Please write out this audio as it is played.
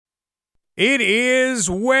It is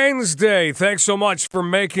Wednesday. Thanks so much for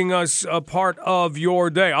making us a part of your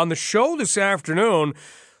day. On the show this afternoon,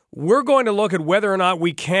 we're going to look at whether or not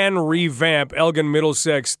we can revamp Elgin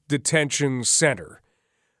Middlesex Detention Center.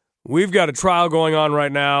 We've got a trial going on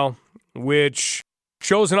right now which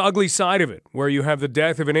shows an ugly side of it, where you have the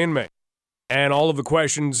death of an inmate and all of the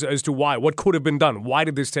questions as to why. What could have been done? Why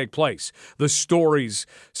did this take place? The stories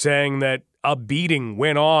saying that a beating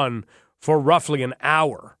went on for roughly an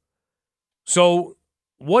hour. So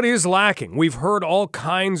what is lacking? We've heard all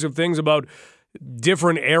kinds of things about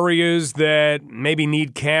different areas that maybe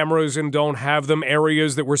need cameras and don't have them,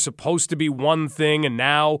 areas that were supposed to be one thing and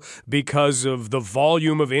now, because of the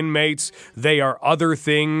volume of inmates, they are other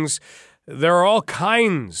things. There are all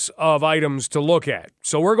kinds of items to look at.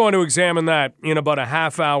 So we're going to examine that in about a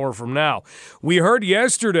half hour from now. We heard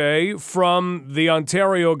yesterday from the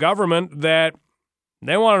Ontario government that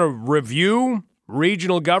they want to review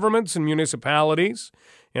regional governments and municipalities.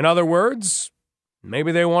 In other words,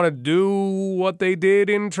 maybe they want to do what they did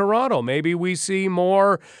in Toronto. Maybe we see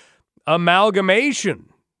more amalgamation,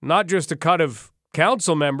 not just a cut of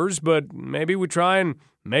council members, but maybe we try and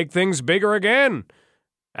make things bigger again.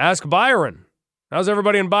 Ask Byron. How's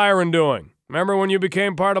everybody in Byron doing? Remember when you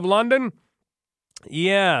became part of London?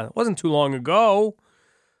 Yeah, it wasn't too long ago,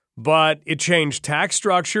 but it changed tax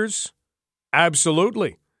structures.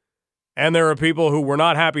 Absolutely. And there are people who were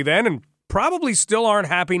not happy then and probably still aren't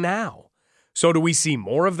happy now. So do we see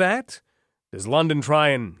more of that? Does London try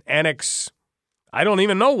and annex? I don't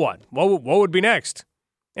even know what. What would be next?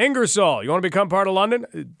 Ingersoll, you want to become part of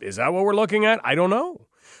London? Is that what we're looking at? I don't know.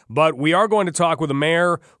 But we are going to talk with a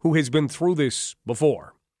mayor who has been through this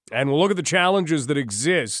before. And we'll look at the challenges that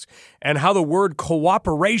exist and how the word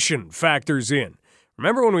cooperation factors in.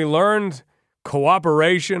 Remember when we learned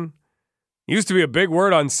cooperation? Used to be a big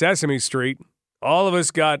word on Sesame Street. All of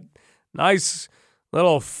us got nice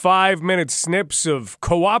little 5-minute snips of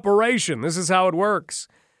cooperation. This is how it works.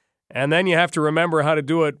 And then you have to remember how to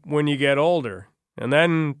do it when you get older. And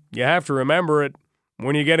then you have to remember it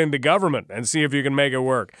when you get into government and see if you can make it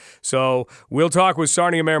work. So we'll talk with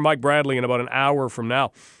Sarnia Mayor Mike Bradley in about an hour from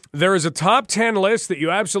now. There is a top 10 list that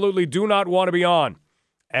you absolutely do not want to be on.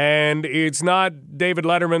 And it's not David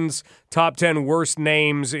Letterman's top 10 worst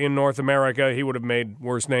names in North America. He would have made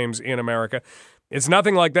worst names in America. It's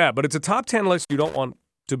nothing like that, but it's a top 10 list you don't want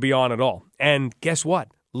to be on at all. And guess what?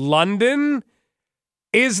 London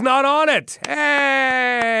is not on it.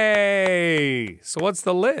 Hey! So what's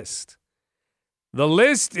the list? The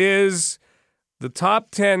list is the top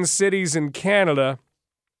 10 cities in Canada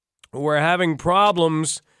who are having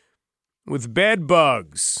problems with bed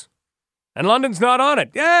bugs. And London's not on it.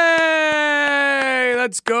 Yay!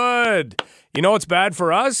 That's good. You know what's bad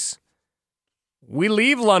for us? We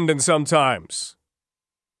leave London sometimes.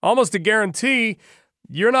 Almost a guarantee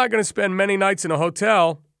you're not going to spend many nights in a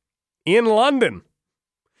hotel in London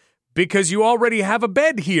because you already have a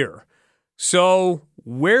bed here. So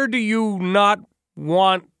where do you not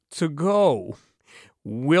want to go?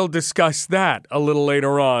 We'll discuss that a little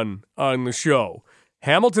later on the show.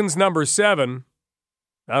 Hamilton's number 7.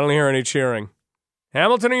 I don't hear any cheering.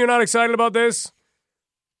 Hamilton, are you not excited about this?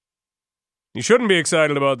 You shouldn't be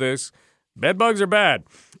excited about this. Bedbugs are bad.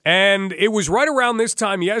 And it was right around this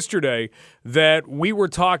time yesterday that we were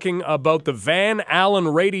talking about the Van Allen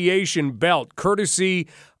radiation belt, courtesy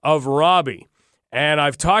of Robbie. And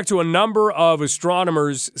I've talked to a number of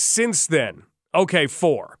astronomers since then. Okay,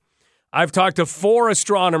 4. I've talked to 4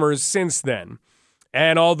 astronomers since then.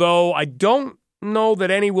 And although I don't know that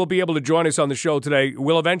any will be able to join us on the show today,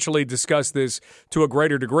 we'll eventually discuss this to a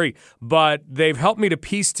greater degree. But they've helped me to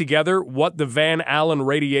piece together what the Van Allen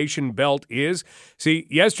radiation belt is. See,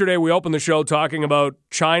 yesterday we opened the show talking about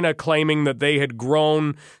China claiming that they had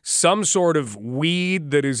grown some sort of weed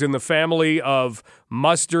that is in the family of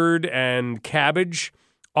mustard and cabbage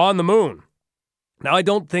on the moon. Now, I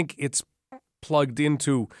don't think it's plugged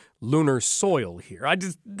into lunar soil here.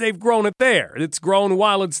 They've grown it there. It's grown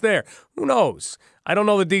while it's there. Who knows? I don't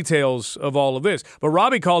know the details of all of this. But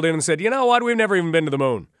Robbie called in and said, you know what? We've never even been to the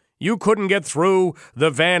moon. You couldn't get through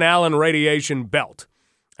the Van Allen radiation belt.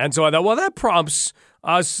 And so I thought, well, that prompts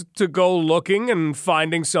us to go looking and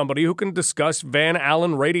finding somebody who can discuss Van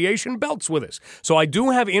Allen radiation belts with us. So I do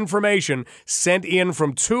have information sent in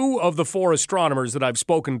from 2 of the 4 astronomers that I've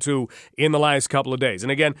spoken to in the last couple of days.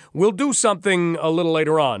 And again, we'll do something a little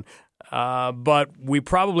later on, but we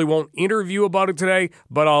probably won't interview about it today,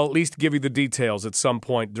 but I'll at least give you the details at some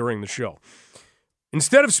point during the show.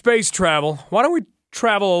 Instead of space travel, why don't we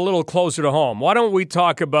travel a little closer to home? Why don't we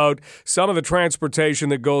talk about some of the transportation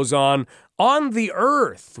that goes on the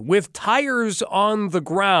earth with tires on the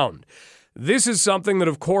ground? This is something that,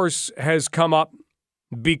 of course, has come up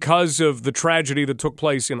because of the tragedy that took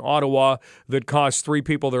place in Ottawa that cost 3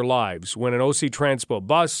 people their lives when an OC Transpo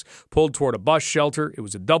bus pulled toward a bus shelter. It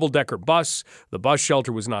was a double-decker bus. The bus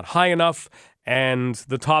shelter was not high enough, and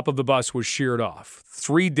the top of the bus was sheared off.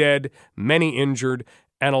 3 dead, many injured,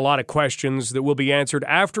 and a lot of questions that will be answered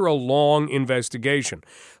after a long investigation.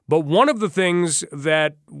 But one of the things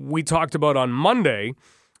that we talked about on Monday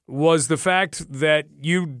was the fact that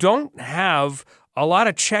you don't have a lot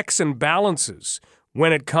of checks and balances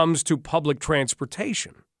when it comes to public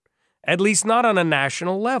transportation, at least not on a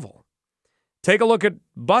national level. Take a look at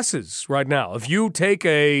buses right now. If you take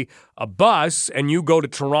a bus and you go to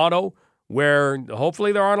Toronto, where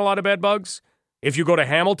hopefully there aren't a lot of bed bugs, if you go to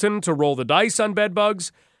Hamilton to roll the dice on bed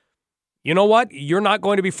bugs, you know what? You're not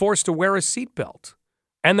going to be forced to wear a seatbelt.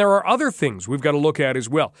 And there are other things we've got to look at as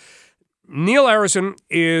well. Neil Arison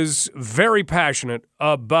is very passionate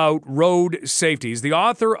about road safety. He's the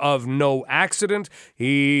author of No Accident.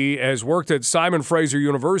 He has worked at Simon Fraser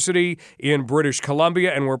University in British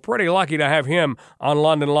Columbia, and we're pretty lucky to have him on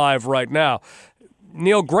London Live right now.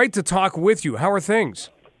 Neil, great to talk with you. How are things?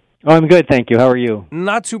 Oh, I'm good, thank you. How are you?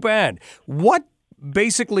 Not too bad. What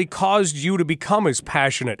basically caused you to become as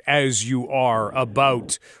passionate as you are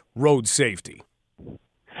about road safety?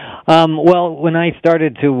 Well, when I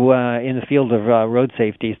started to, in the field of road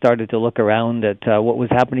safety, started to look around at what was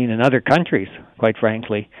happening in other countries, quite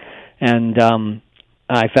frankly, and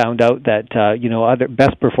I found out that, other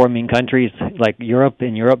best-performing countries like Europe,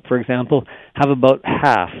 for example, have about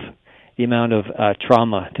half the amount of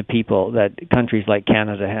trauma to people that countries like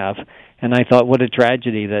Canada have. And I thought, what a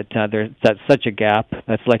tragedy that's such a gap.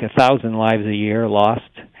 That's like 1,000 lives a year lost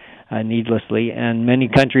needlessly, and many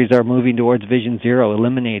countries are moving towards Vision Zero,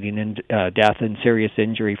 eliminating death and serious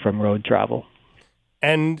injury from road travel.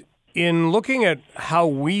 And in looking at how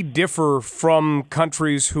we differ from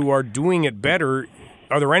countries who are doing it better,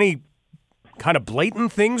 are there any kind of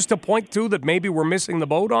blatant things to point to that maybe we're missing the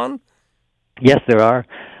boat on? Yes, there are.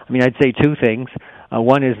 I mean, I'd say 2 things.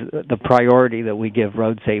 One is the priority that we give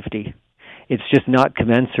road safety. It's just not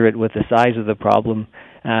commensurate with the size of the problem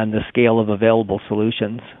and the scale of available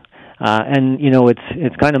solutions. And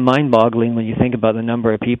it's kind of mind-boggling when you think about the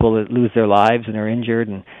number of people that lose their lives and are injured,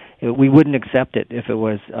 and we wouldn't accept it if it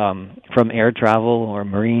was from air travel or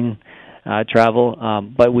marine travel,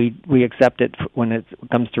 but we accept it when it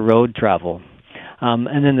comes to road travel.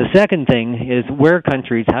 And then the second thing is where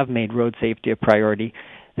countries have made road safety a priority,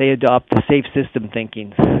 they adopt the safe system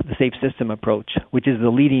thinking, the safe system approach, which is the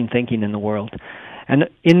leading thinking in the world. And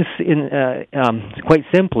quite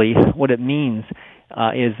simply, what it means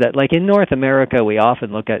is that, like in North America, we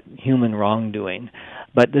often look at human wrongdoing.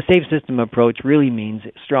 But the safe system approach really means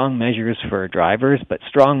strong measures for drivers, but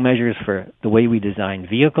strong measures for the way we design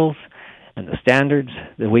vehicles and the standards,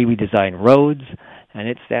 the way we design roads and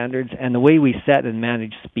its standards, and the way we set and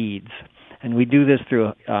manage speeds. And we do this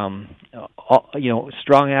through,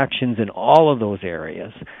 strong actions in all of those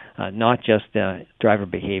areas, not just driver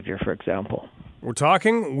behavior, for example. We're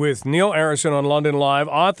talking with Neil Arison on London Live,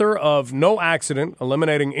 author of No Accident,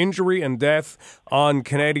 Eliminating Injury and Death on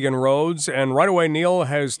Canadian Roads. And right away, Neil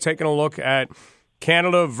has taken a look at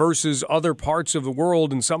Canada versus other parts of the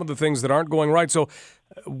world and some of the things that aren't going right. So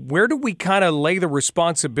where do we kind of lay the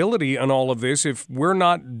responsibility on all of this if we're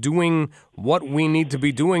not doing what we need to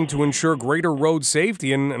be doing to ensure greater road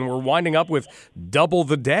safety and we're winding up with double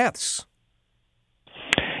the deaths?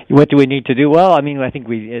 What do we need to do? Well, I mean, I think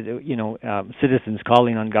citizens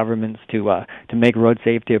calling on governments to make road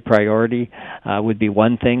safety a priority would be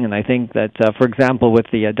one thing. And I think that, for example, with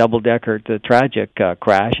the the tragic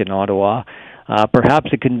crash in Ottawa, perhaps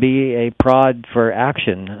it can be a prod for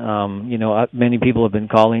action. Many people have been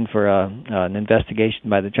calling for an investigation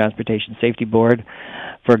by the Transportation Safety Board,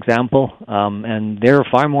 for example, and they're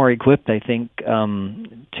far more equipped, I think,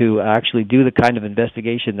 to actually do the kind of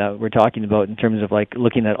investigation that we're talking about in terms of like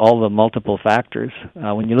looking at all the multiple factors.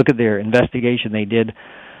 When you look at their investigation they did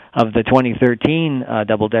of the 2013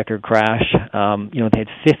 double-decker crash, they had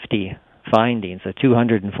 50 findings, a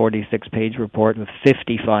 246-page report with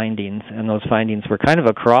 50 findings, and those findings were kind of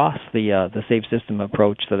across the safe system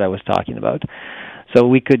approach that I was talking about. So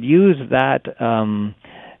we could use that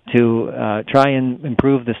to try and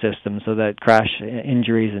improve the system so that crash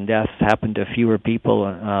injuries and deaths happen to fewer people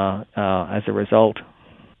as a result.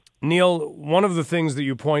 Neil, one of the things that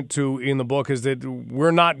you point to in the book is that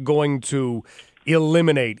we're not going to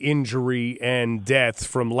eliminate injury and death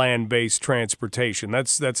from land-based transportation.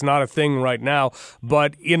 That's not a thing right now.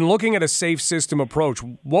 But in looking at a safe system approach,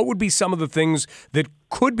 what would be some of the things that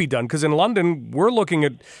could be done? Because in London, we're looking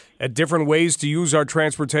at different ways to use our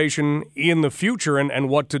transportation in the future and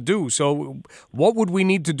what to do. So what would we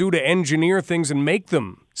need to do to engineer things and make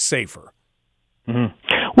them safer? Mm-hmm.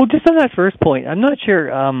 Well, just on that first point, I'm not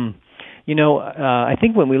sure... I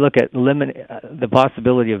think when we look at the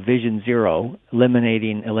possibility of Vision Zero,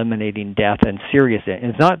 eliminating death and serious,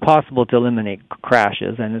 it's not possible to eliminate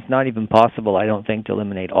crashes, and it's not even possible, I don't think, to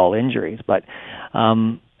eliminate all injuries. But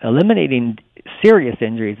eliminating serious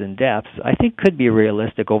injuries and deaths, I think, could be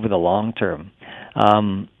realistic over the long term.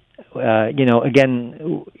 Again,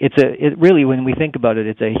 it really, when we think about it,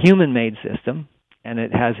 it's a human-made system. And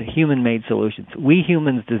it has human-made solutions. We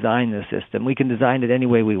humans design the system. We can design it any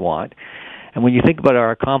way we want. And when you think about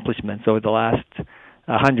our accomplishments over the last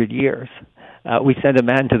 100 years, we sent a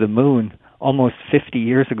man to the moon almost 50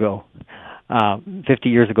 years ago. 50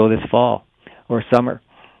 years ago this fall or summer.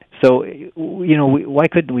 So, why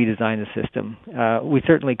couldn't we design a system? We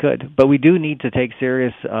certainly could. But we do need to take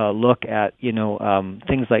serious look at,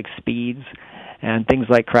 things like speeds, and things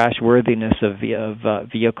like crashworthiness of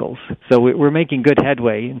vehicles. So we're making good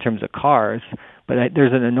headway in terms of cars, but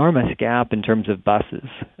there's an enormous gap in terms of buses.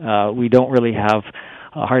 We don't really have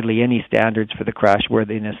hardly any standards for the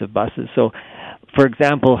crashworthiness of buses. So, for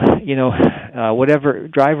example, whatever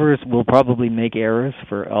drivers will probably make errors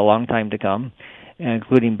for a long time to come,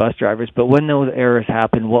 including bus drivers. But when those errors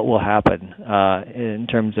happen, what will happen in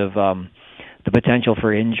terms of the potential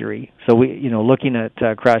for injury? So looking at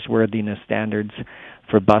crashworthiness standards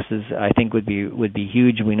for buses, I think would be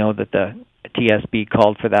huge. We know that the TSB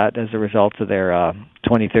called for that as a result of their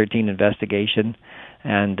 2013 investigation,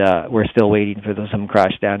 and we're still waiting for some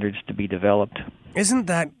crash standards to be developed. Isn't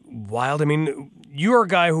that wild? I mean, you're a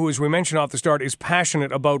guy who, as we mentioned off the start, is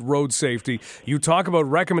passionate about road safety. You talk about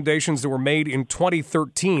recommendations that were made in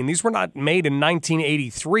 2013. These were not made in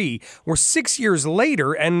 1983. We're 6 years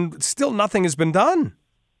later, and still nothing has been done.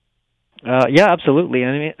 Yeah, absolutely.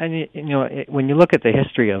 When you look at the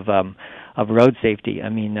history of road safety,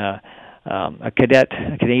 a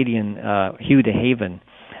Canadian, Hugh DeHaven,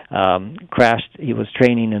 crashed. He was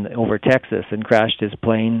training over Texas and crashed his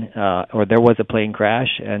plane, or there was a plane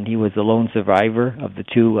crash, and he was the lone survivor of the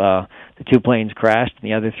two planes crashed, and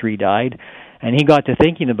the other three died. And he got to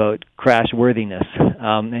thinking about crashworthiness,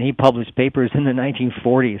 and he published papers in the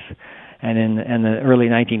 1940s and in the early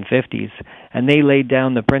 1950s, and they laid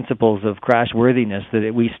down the principles of crashworthiness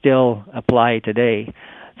that we still apply today.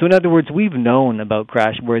 So in other words, we've known about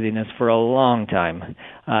crashworthiness for a long time,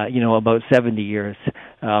 about 70 years.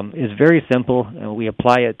 It's very simple. We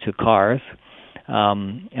apply it to cars.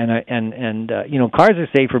 Cars are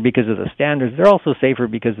safer because of the standards. They're also safer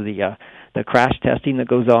because of the crash testing that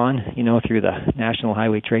goes on, through the National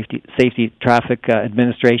Highway Safety Traffic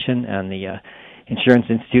Administration and the Insurance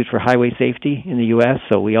Institute for Highway Safety in the U.S.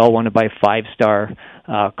 So we all want to buy 5-star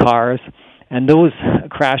cars. And those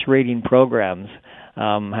crash rating programs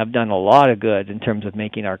have done a lot of good in terms of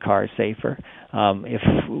making our cars safer. If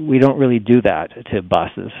we don't really do that to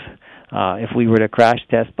buses, if we were to crash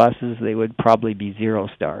test buses, they would probably be 0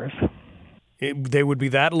 stars. They would be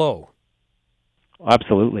that low?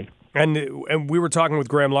 Absolutely. And we were talking with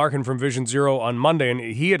Graham Larkin from Vision Zero on Monday, and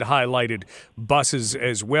he had highlighted buses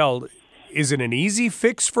as well. Is it an easy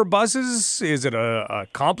fix for buses? Is it a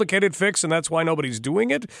complicated fix, and that's why nobody's doing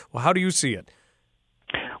it? Well, how do you see it?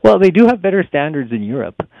 Well, they do have better standards in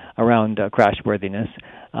Europe around crashworthiness,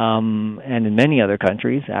 and in many other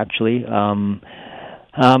countries, actually.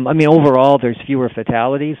 Overall, there's fewer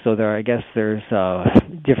fatalities, so there's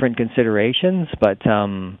different considerations, but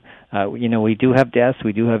we do have deaths,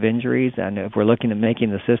 we do have injuries, and if we're looking at making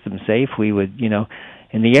the system safe, we would,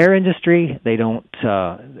 in the air industry, they don't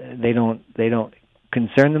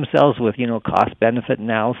concern themselves with, cost-benefit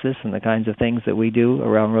analysis and the kinds of things that we do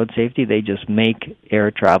around road safety. They just make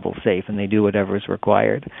air travel safe, and they do whatever is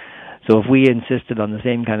required. So if we insisted on the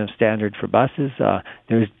same kind of standard for buses,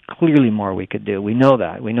 there's clearly more we could do. We know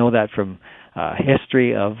that. We know that from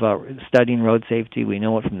history of studying road safety. We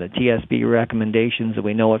know it from the TSB recommendations, and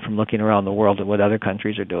we know it from looking around the world at what other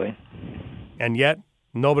countries are doing. And yet,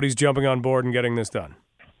 nobody's jumping on board and getting this done.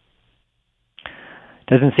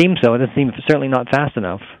 Doesn't seem so. It doesn't seem certainly not fast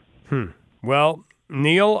enough. Well,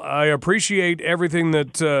 Neil, I appreciate everything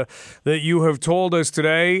that you have told us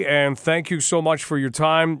today, and thank you so much for your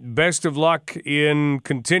time. Best of luck in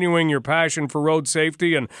continuing your passion for road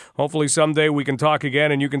safety, and hopefully someday we can talk again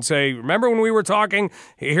and you can say, remember when we were talking?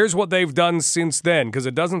 Here's what they've done since then, because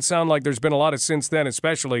it doesn't sound like there's been a lot of since then,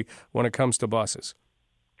 especially when it comes to buses.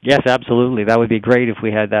 Yes, absolutely. That would be great if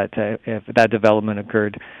we had that. If that development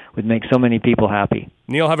occurred, it would make so many people happy.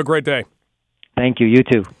 Neil, have a great day. Thank you. You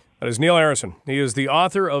too. That is Neil Arison. He is the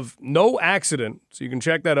author of No Accident, so you can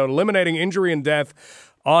check that out, Eliminating Injury and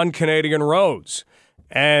Death on Canadian Roads.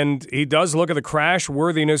 And he does look at the crash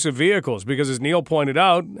worthiness of vehicles because, as Neil pointed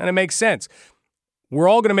out, and it makes sense, we're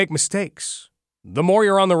all going to make mistakes. The more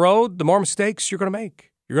you're on the road, the more mistakes you're going to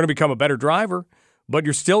make. You're going to become a better driver, but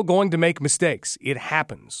you're still going to make mistakes. It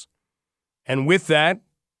happens. And with that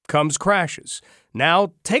comes crashes.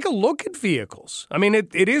 Now, take a look at vehicles. I mean,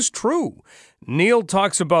 it is true. Neil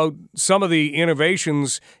talks about some of the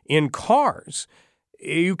innovations in cars.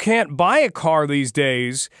 You can't buy a car these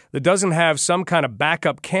days that doesn't have some kind of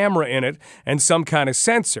backup camera in it and some kind of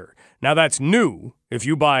sensor. Now, that's new. If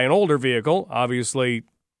you buy an older vehicle, obviously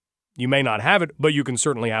you may not have it, but you can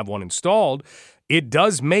certainly have one installed. It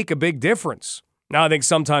does make a big difference. Now, I think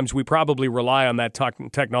sometimes we probably rely on that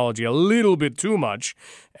technology a little bit too much,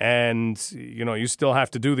 and, you still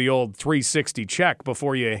have to do the old 360 check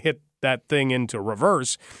before you hit that thing into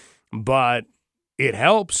reverse, but it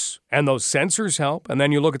helps, and those sensors help, and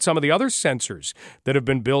then you look at some of the other sensors that have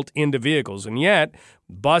been built into vehicles, and yet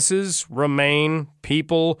buses remain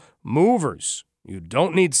people movers. You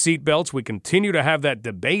don't need seatbelts. We continue to have that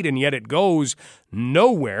debate, and yet it goes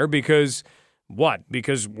nowhere because... What?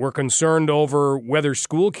 Because we're concerned over whether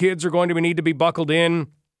school kids are going to need to be buckled in,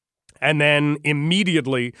 and then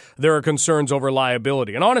immediately there are concerns over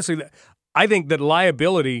liability. And honestly, I think that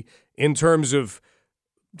liability in terms of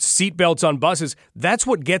seatbelts on buses, that's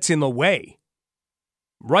what gets in the way.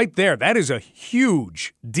 Right there, that is a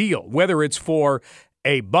huge deal, whether it's for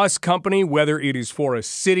a bus company, whether it is for a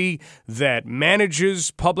city that manages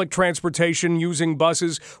public transportation using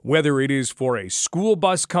buses, whether it is for a school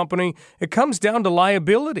bus company, it comes down to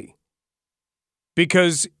liability.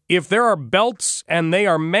 Because if there are belts and they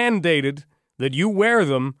are mandated that you wear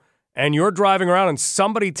them and you're driving around and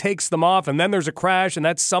somebody takes them off and then there's a crash and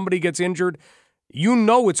that somebody gets injured, you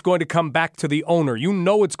know it's going to come back to the owner. You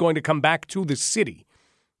know it's going to come back to the city.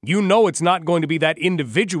 You know it's not going to be that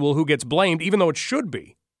individual who gets blamed, even though it should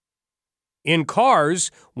be. In cars,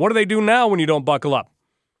 what do they do now when you don't buckle up?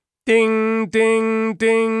 Ding, ding,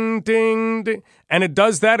 ding, ding, ding. And it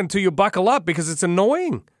does that until you buckle up because it's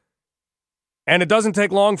annoying. And it doesn't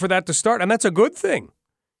take long for that to start, and that's a good thing.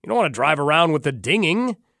 You don't want to drive around with the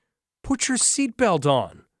dinging. Put your seatbelt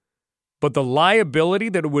on. But the liability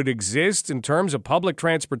that would exist in terms of public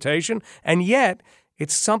transportation, and yet...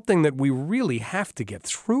 it's something that we really have to get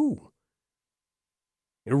through.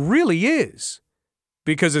 It really is.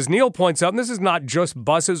 Because as Neil points out, and this is not just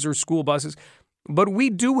buses or school buses, but we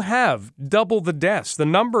do have double the deaths. The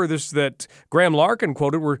number that Graham Larkin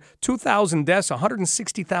quoted were 2,000 deaths,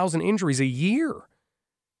 160,000 injuries a year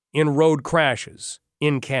in road crashes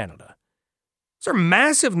in Canada. Those are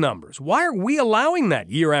massive numbers. Why are we allowing that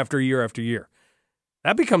year after year after year?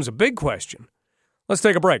 That becomes a big question. Let's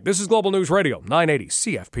take a break. This is Global News Radio, 980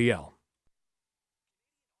 CFPL.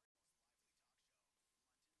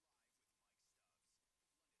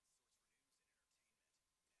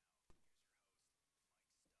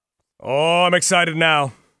 Oh, I'm excited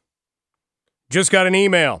now. Just got an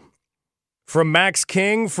email from Max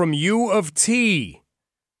King from U of T.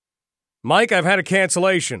 Mike, I've had a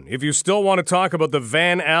cancellation. If you still want to talk about the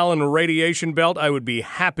Van Allen radiation belt, I would be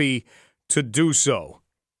happy to do so.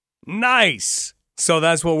 Nice. So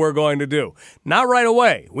that's what we're going to do. Not right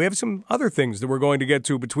away. We have some other things that we're going to get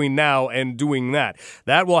to between now and doing that.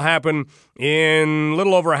 That will happen in a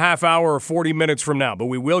little over a half hour or 40 minutes from now. But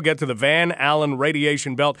we will get to the Van Allen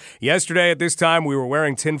radiation belt. Yesterday at this time, we were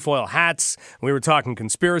wearing tinfoil hats. We were talking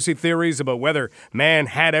conspiracy theories about whether man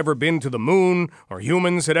had ever been to the moon or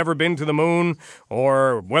humans had ever been to the moon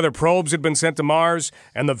or whether probes had been sent to Mars.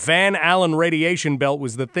 And the Van Allen radiation belt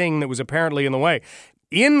was the thing that was apparently in the way.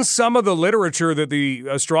 In some of the literature that the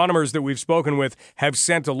astronomers that we've spoken with have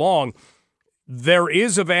sent along, there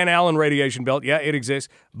is a Van Allen radiation belt. Yeah, it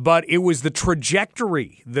exists. But it was the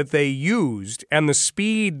trajectory that they used and the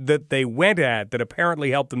speed that they went at that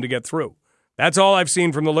apparently helped them to get through. That's all I've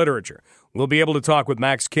seen from the literature. We'll be able to talk with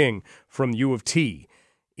Max King from U of T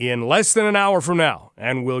in less than an hour from now,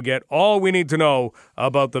 and we'll get all we need to know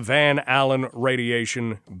about the Van Allen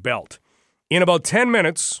radiation belt. In about 10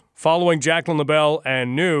 minutes, following Jacqueline LaBelle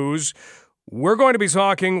and news, We're going to be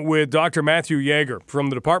talking with Dr. Matthew Yeager from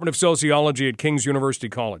the Department of Sociology at King's University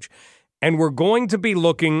College, and we're going to be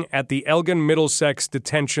looking at the Elgin Middlesex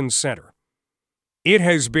Detention Center. It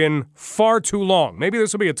has been far too long. Maybe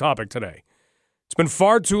this will be a topic today. It's been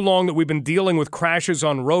far too long that we've been dealing with crashes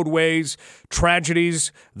on roadways,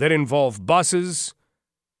 tragedies that involve buses,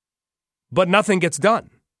 but nothing gets done.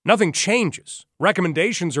 Nothing changes.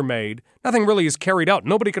 Recommendations are made. Nothing really is carried out.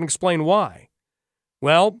 Nobody can explain why.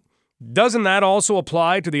 Well, doesn't that also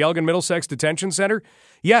apply to the Elgin Middlesex Detention Center?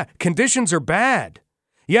 Yeah, conditions are bad.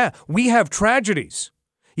 Yeah, we have tragedies.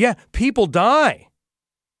 Yeah, people die.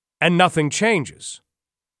 And nothing changes.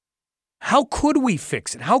 How could we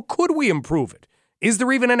fix it? How could we improve it? Is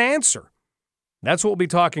there even an answer? That's what we'll be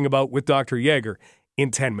talking about with Dr. Yeager in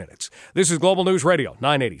 10 minutes. This is Global News Radio,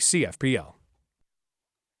 980 CFPL.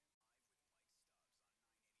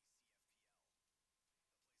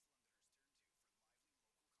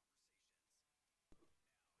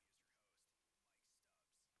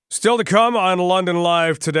 Still to come on London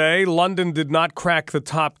Live today, London did not crack the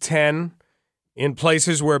top 10 in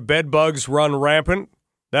places where bed bugs run rampant.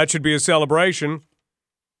 That should be a celebration.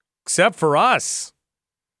 Except for us.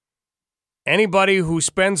 Anybody who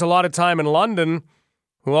spends a lot of time in London,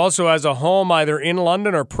 who also has a home either in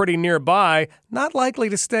London or pretty nearby, not likely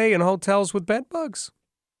to stay in hotels with bed bugs.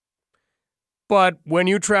 But when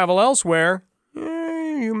you travel elsewhere,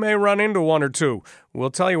 you may run into one or two.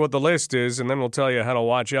 We'll tell you what the list is, and then we'll tell you how to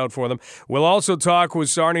watch out for them. We'll also talk with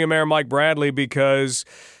Sarnia Mayor Mike Bradley because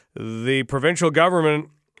the provincial government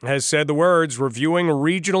has said the words, reviewing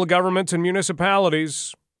regional governments and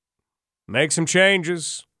municipalities. Make some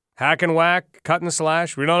changes. Hack and whack, cut and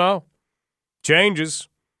slash, we don't know. Changes.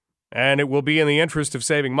 And it will be in the interest of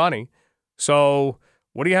saving money. So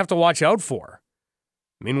what do you have to watch out for?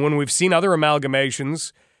 I mean, when we've seen other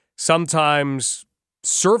amalgamations, sometimes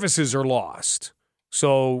services are lost.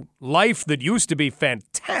 So life that used to be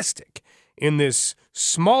fantastic in this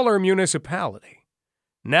smaller municipality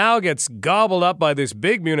now gets gobbled up by this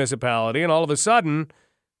big municipality, and all of a sudden,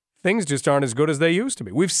 things just aren't as good as they used to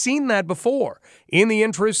be. We've seen that before. In the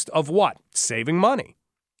interest of what? Saving money.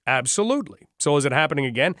 Absolutely. So is it happening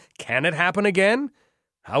again? Can it happen again?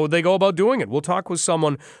 How would they go about doing it? We'll talk with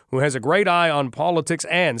someone who has a great eye on politics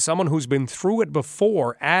and someone who's been through it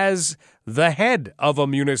before as the head of a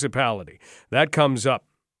municipality. That comes up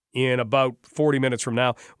in about 40 minutes from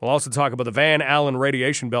now. We'll also talk about the Van Allen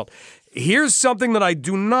radiation belt. Here's something that I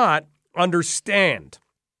do not understand.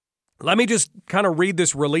 Let me just kind of read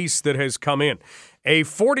this release that has come in. A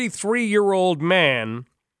 43-year-old man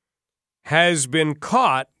has been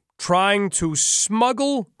caught trying to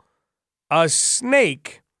smuggle a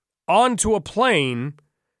snake onto a plane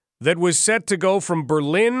that was set to go from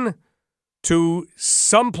Berlin to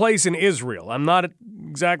someplace in Israel. I'm not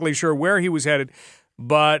exactly sure where he was headed,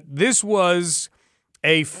 but this was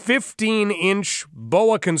a 15-inch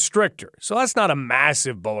boa constrictor. So that's not a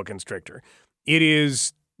massive boa constrictor. It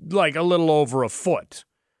is like a little over a foot.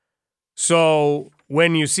 So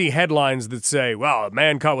when you see headlines that say, well, a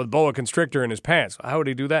man caught with boa constrictor in his pants, how would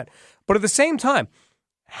he do that? But at the same time,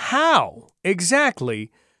 how exactly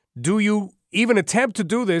do you even attempt to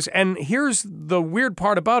do this? And here's the weird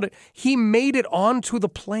part about it. He made it onto the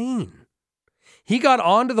plane. He got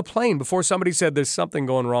onto the plane before somebody said there's something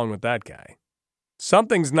going wrong with that guy.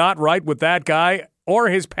 Something's not right with that guy or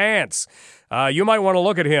his pants. You might want to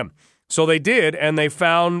look at him. So they did, and they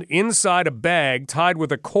found inside a bag tied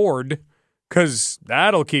with a cord, because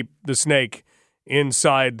that'll keep the snake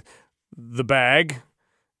inside the bag.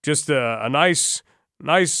 Just a nice,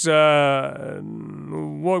 what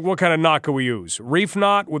kind of knot could we use? Reef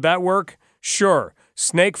knot, would that work? Sure.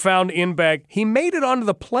 Snake found in bag. He made it onto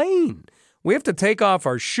the plane. We have to take off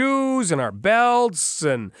our shoes and our belts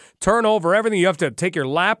and turn over everything. You have to take your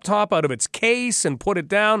laptop out of its case and put it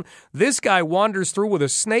down. This guy wanders through with a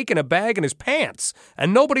snake in a bag in his pants,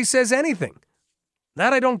 and nobody says anything.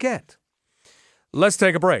 That I don't get. Let's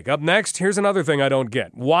take a break. Up next, here's another thing I don't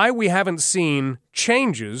get. Why we haven't seen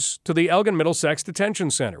changes to the Elgin Middlesex Detention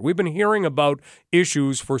Center. We've been hearing about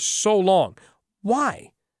issues for so long.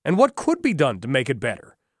 Why? And what could be done to make it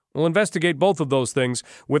better? We'll investigate both of those things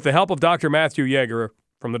with the help of Dr. Matthew Yeager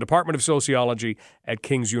from the Department of Sociology at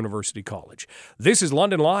King's University College. This is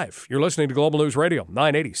London Live. You're listening to Global News Radio,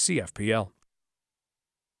 980 CFPL.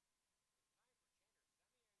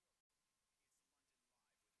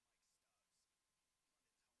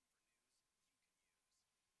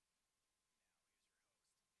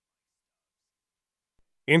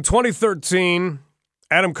 In 2013,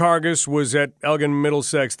 Adam Kargus was at Elgin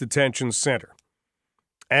Middlesex Detention Center,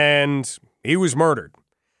 and he was murdered.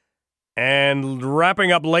 And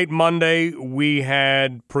wrapping up late Monday, we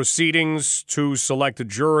had proceedings to select a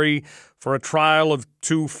jury for a trial of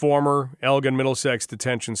two former Elgin Middlesex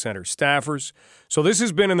Detention Center staffers. So this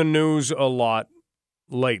has been in the news a lot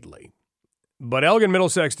lately. But Elgin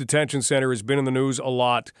Middlesex Detention Center has been in the news a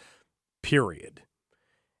lot, period.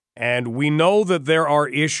 And we know that there are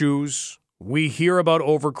issues. We hear about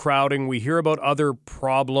overcrowding. We hear about other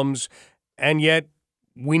problems. And yet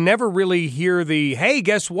we never really hear the, hey,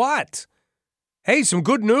 guess what? Hey, some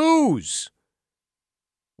good news.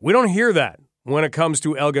 We don't hear that when it comes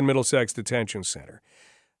to Elgin Middlesex Detention Center.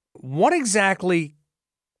 What exactly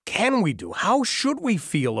can we do? How should we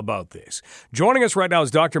feel about this? Joining us right now is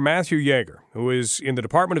Dr. Matthew Yeager, who is in the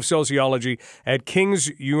Department of Sociology at King's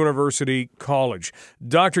University College.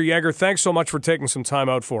 Dr. Yeager, thanks so much for taking some time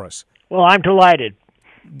out for us. Well, I'm delighted.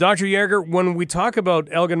 Dr. Yeager, when we talk about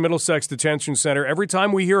Elgin Middlesex Detention Center, every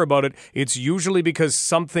time we hear about it, it's usually because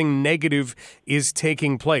something negative is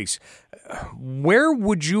taking place. Where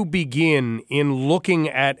would you begin in looking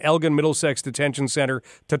at Elgin Middlesex Detention Center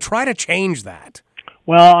to try to change that?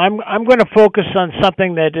 Well, I'm going to focus on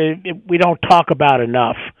something that we don't talk about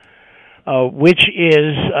enough, which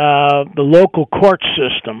is the local court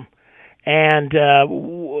system and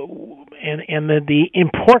the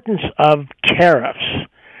importance of tariffs.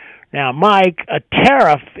 Now, Mike, a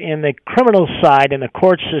tariff in the criminal side in the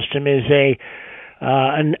court system is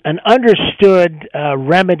an understood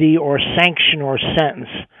remedy or sanction or sentence.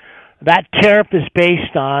 That tariff is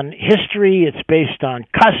based on history, it's based on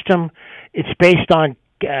custom, it's based on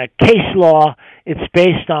case law, it's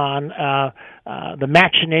based on the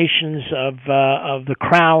machinations of the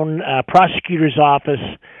Crown Prosecutor's Office,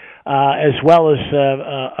 as well as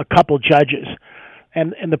a couple judges.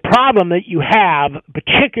 And the problem that you have,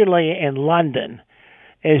 particularly in London,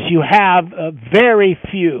 is you have very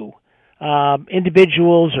few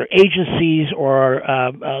individuals or agencies or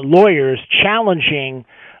lawyers challenging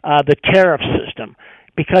the tariff system,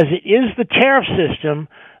 because it is the tariff system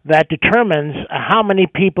that determines how many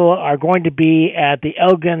people are going to be at the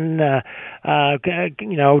Elgin,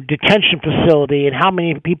 detention facility, and how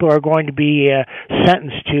many people are going to be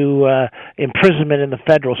sentenced to imprisonment in the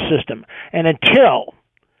federal system. And until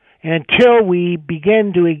we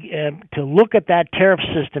begin to look at that tariff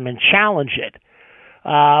system and challenge it,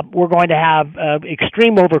 we're going to have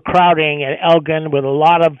extreme overcrowding at Elgin with a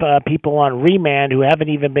lot of people on remand who haven't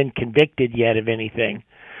even been convicted yet of anything.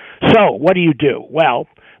 So what do? Well,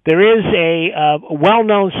 there is a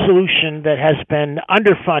well-known solution that has been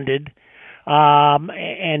underfunded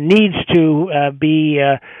and needs to be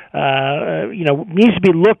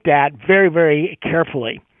looked at very, very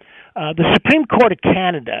carefully. The Supreme Court of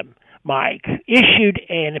Canada, Mike, issued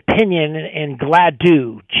an opinion in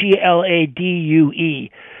Gladue, Gladue.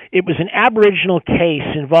 It was an Aboriginal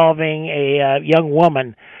case involving a young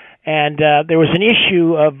woman, and there was an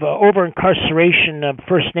issue of over-incarceration of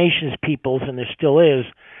First Nations peoples, and there still is,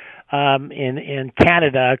 in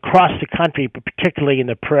Canada, across the country, but particularly in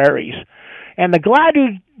the prairies. And the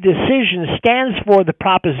Gladue decision stands for the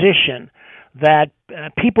proposition that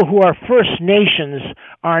people who are First Nations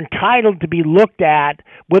are entitled to be looked at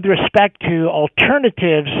with respect to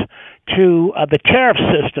alternatives to the tariff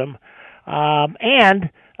system. And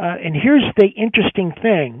here's the interesting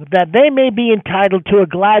thing, that they may be entitled to a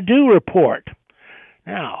Gladue report.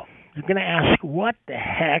 Now, you're going to ask, what the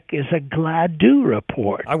heck is a Gladue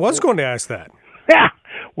report? I was going to ask that. Yeah,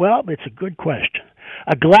 well, it's a good question.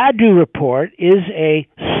 A Gladue report is a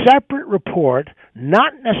separate report,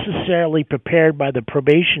 not necessarily prepared by the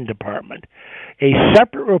probation department, a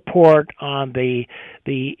separate report on the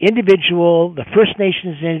individual, the First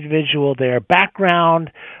Nations individual, their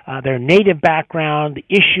background, their native background, the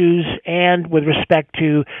issues, and with respect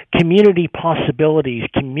to community possibilities,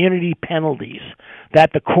 community penalties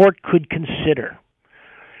that the court could consider.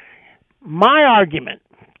 My argument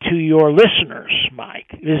to your listeners, Mike,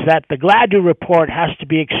 is that the Gladue report has to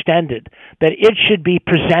be extended, that it should be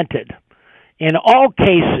presented in all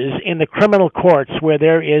cases in the criminal courts where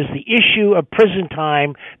there is the issue of prison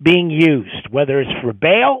time being used, whether it's for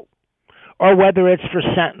bail or whether it's for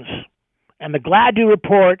sentence. And the Gladue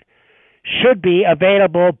report should be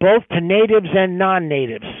available both to natives and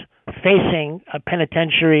non-natives facing a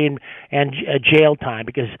penitentiary and jail time,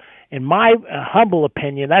 because in my humble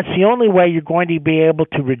opinion, that's the only way you're going to be able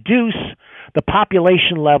to reduce the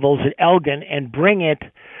population levels at Elgin and bring it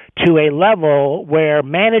to a level where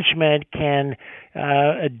management can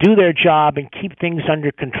do their job and keep things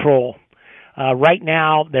under control. Right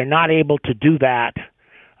now, they're not able to do that.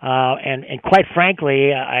 And quite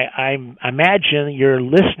frankly, I imagine your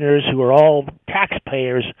listeners, who are all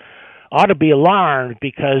taxpayers, ought to be alarmed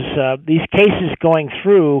because these cases going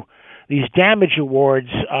through, these damage awards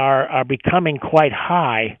are becoming quite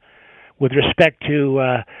high with respect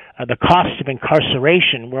to the cost of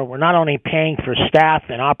incarceration, where we're not only paying for staff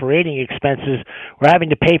and operating expenses, we're having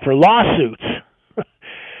to pay for lawsuits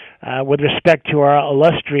with respect to our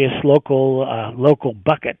illustrious local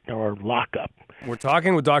bucket or lockup. We're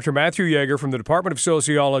talking with Dr. Matthew Yeager from the Department of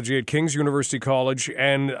Sociology at King's University College,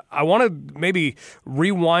 and I want to maybe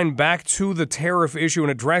rewind back to the tariff issue and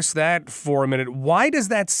address that for a minute. Why does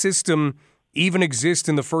that system even exist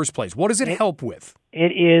in the first place? What does it help with?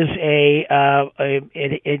 It is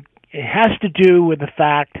it has to do with the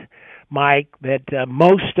fact, Mike, that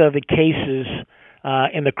most of the cases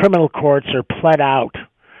in the criminal courts are pled out.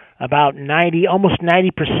 Almost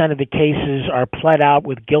 90% of the cases are pled out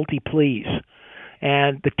with guilty pleas.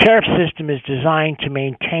 And the tariff system is designed to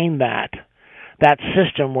maintain that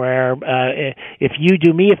system where if you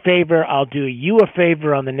do me a favor, I'll do you a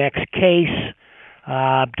favor on the next case.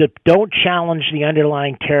 Don't challenge the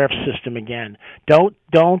underlying tariff system again. Don't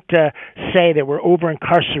say that we're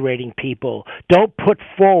over-incarcerating people. Don't put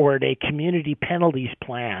forward a community penalties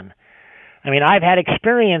plan. I mean, I've had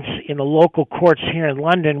experience in the local courts here in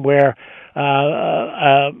London where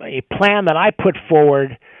a plan that I put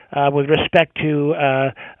forward with respect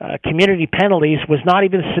to community penalties was not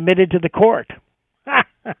even submitted to the court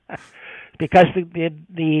because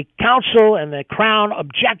the council and the Crown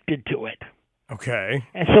objected to it. Okay.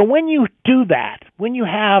 And so when you do that, when you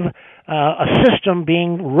have a system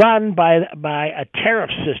being run by a tariff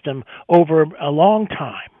system over a long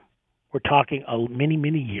time, we're talking many,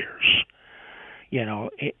 many years,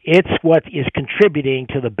 it's what is contributing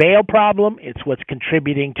to the bail problem. It's what's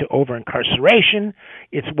contributing to over-incarceration.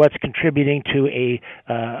 It's what's contributing to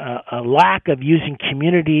a lack of using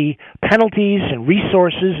community penalties and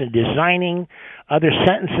resources and designing other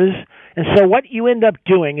sentences. And so what you end up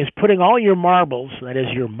doing is putting all your marbles, that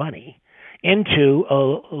is your money, into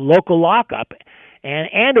a local lockup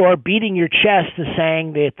and or beating your chest and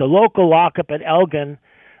saying that the local lockup at Elgin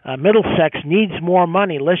Middlesex needs more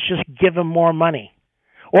money. Let's just give them more money.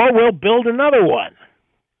 Or we'll build another one.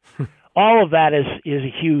 All of that is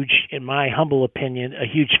a huge, in my humble opinion, a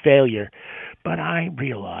huge failure. But I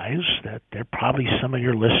realize that there are probably some of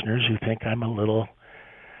your listeners who think I'm a little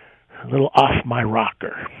off my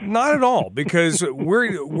rocker. Not at all, because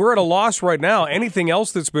we're at a loss right now. Anything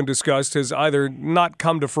else that's been discussed has either not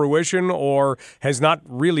come to fruition or has not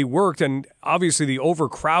really worked. And obviously the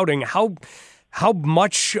overcrowding, how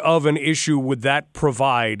much of an issue would that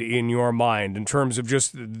provide in your mind in terms of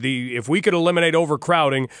just if we could eliminate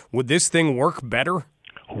overcrowding, would this thing work better?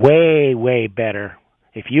 Way, way better.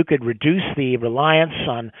 If you could reduce the reliance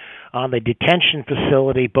on the detention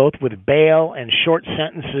facility, both with bail and short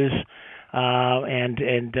sentences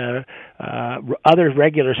and other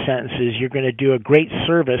regular sentences, you're going to do a great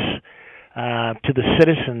service to the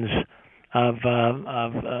citizens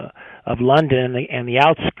of London and the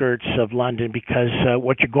outskirts of London, because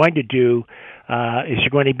what you're going to do is you're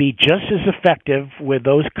going to be just as effective with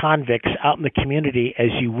those convicts out in the community as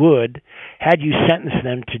you would had you sentenced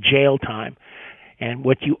them to jail time. And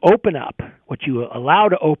what you allow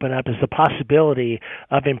to open up is the possibility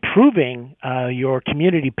of improving your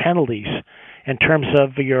community penalties in terms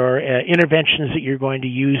of your interventions that you're going to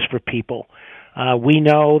use for people. We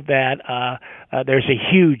know that there's a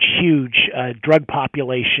huge drug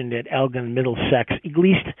population at Elgin Middlesex. At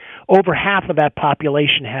least over half of that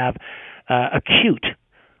population have acute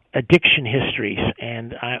addiction histories,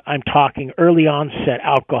 and I'm talking early onset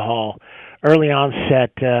alcohol, early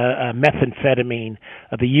onset methamphetamine,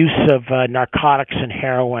 the use of narcotics and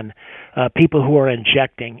heroin, people who are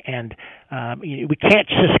injecting. And we can't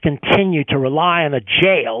just continue to rely on a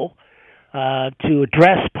jail to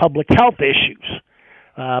address public health issues.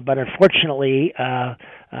 But unfortunately,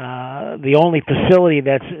 the only facility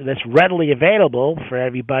that's readily available for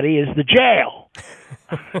everybody is the jail.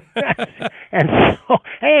 And so,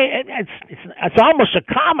 hey, it's almost a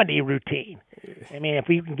comedy routine. I mean, if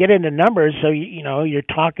we can get into numbers, so you're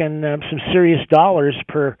talking some serious dollars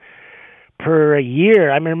per a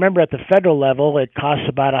year. I mean, remember at the federal level, it costs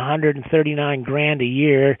about $139,000 a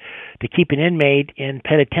year to keep an inmate in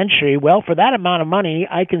penitentiary. Well, for that amount of money,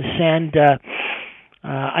 I can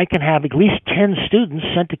have at least 10 students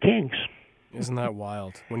sent to King's. Isn't that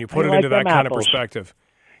wild when you put it into that kind of perspective?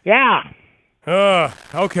 Yeah.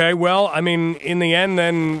 Okay. Well, I mean, in the end,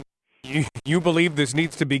 then you believe this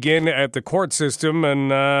needs to begin at the court system, and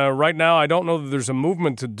right now, I don't know that there's a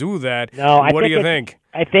movement to do that. No, what do you think?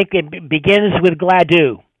 I think it begins with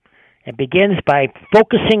Gladue. It begins by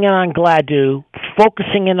focusing in on Gladue,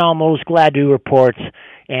 focusing in on those Gladue reports,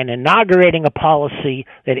 and inaugurating a policy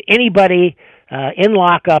that anybody in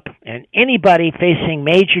lockup and anybody facing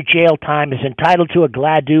major jail time is entitled to a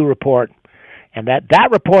GLAD-DO report, and that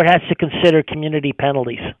report has to consider community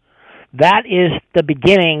penalties. That is the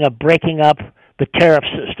beginning of breaking up the tariff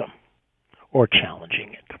system or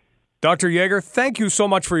challenging it. Dr. Yeager, thank you so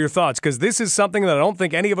much for your thoughts, because this is something that I don't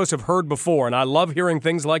think any of us have heard before, and I love hearing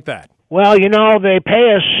things like that. Well, they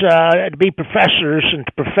pay us to be professors and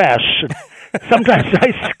to profess. Sometimes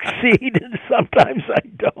I succeed and sometimes I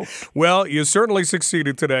don't. Well, you certainly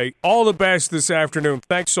succeeded today. All the best this afternoon.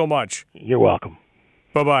 Thanks so much. You're welcome.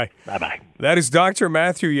 Bye-bye. Bye-bye. That is Dr.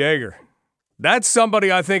 Matthew Yeager. That's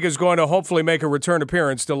somebody I think is going to hopefully make a return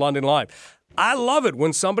appearance to London Live. I love it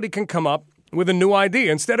when somebody can come up with a new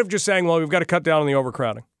idea instead of just saying, well, we've got to cut down on the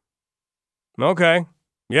overcrowding. Okay.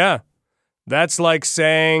 Yeah. That's like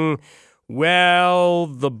saying, well,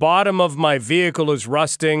 the bottom of my vehicle is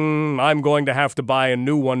rusting. I'm going to have to buy a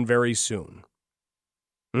new one very soon.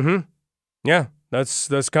 Yeah, that's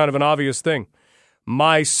kind of an obvious thing.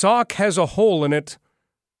 My sock has a hole in it.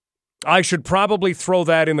 I should probably throw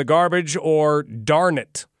that in the garbage or darn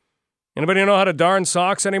it. Anybody know how to darn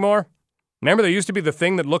socks anymore? Remember, there used to be the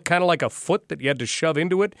thing that looked kind of like a foot that you had to shove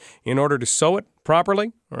into it in order to sew it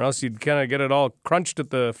properly, or else you'd kind of get it all crunched at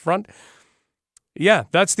the front. Yeah,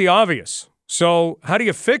 that's the obvious. So how do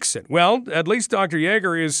you fix it? Well, at least Dr.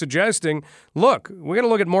 Yeager is suggesting, look, we're going to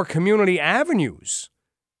look at more community avenues.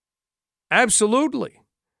 Absolutely.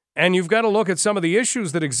 And you've got to look at some of the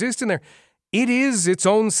issues that exist in there. It is its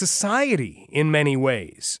own society in many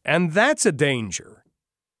ways, and that's a danger.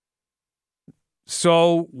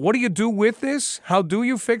 So what do you do with this? How do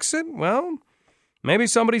you fix it? Well, maybe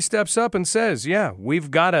somebody steps up and says, yeah,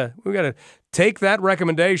 we've got to take that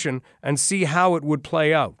recommendation and see how it would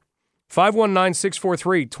play out.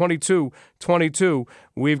 519-643-2222.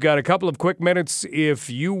 We've got a couple of quick minutes if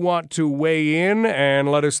you want to weigh in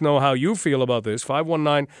and let us know how you feel about this.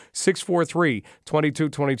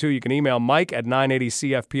 519-643-2222. You can email Mike at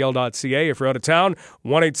 980cfpl.ca. If you're out of town,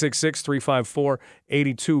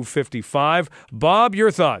 1-866-354-8255. Bob,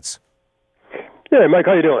 your thoughts? Yeah, Mike,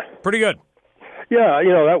 how you doing? Pretty good. Yeah,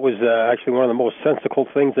 that was actually one of the most sensical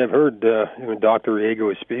things I've heard when Dr. Yeager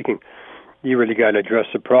was speaking. You really got to address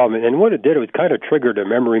the problem. And what it did, it was kind of triggered a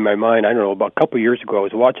memory in my mind. I don't know, about a couple of years ago, I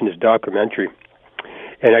was watching this documentary,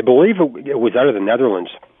 and I believe it was out of the Netherlands,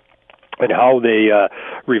 and how they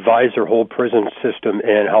revised their whole prison system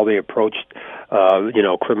and how they approached,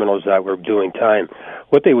 criminals that were doing time.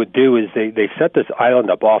 What they would do is they set this island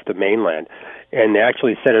up off the mainland, and they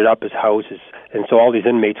actually set it up as houses. And so all these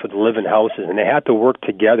inmates would live in houses, and they had to work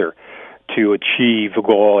together to achieve a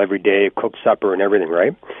goal every day, cook supper and everything,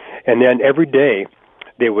 right? And then every day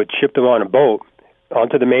they would ship them on a boat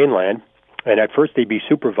onto the mainland, and at first they'd be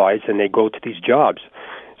supervised, and they'd go to these jobs.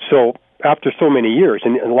 So after so many years,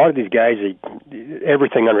 and a lot of these guys,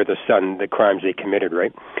 everything under the sun, the crimes they committed,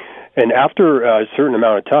 right? And after a certain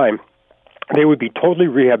amount of time, they would be totally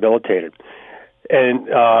rehabilitated. And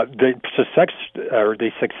the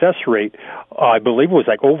success rate, I believe, was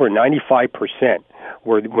like over 95%.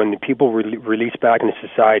 Where when the people were released back into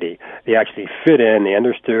society, they actually fit in, they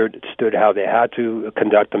understood how they had to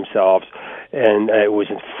conduct themselves, and it was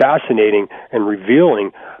fascinating and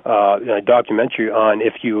revealing a documentary on,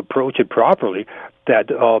 if you approach it properly, that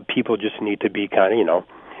people just need to be kind of,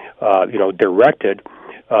 directed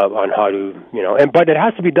on how to, but it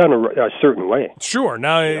has to be done a certain way. Sure.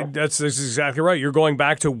 Now, that's exactly right. You're going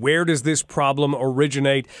back to, where does this problem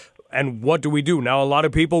originate? And what do we do? Now, a lot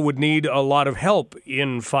of people would need a lot of help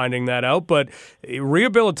in finding that out, but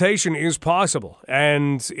rehabilitation is possible,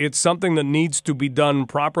 and it's something that needs to be done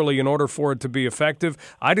properly in order for it to be effective.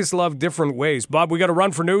 I just love different ways. Bob, we got to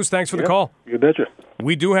run for news. Thanks for the call. You betcha.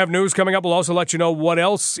 We do have news coming up. We'll also let you know what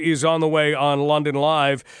else is on the way on London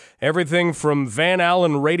Live. Everything from Van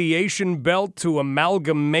Allen radiation belt to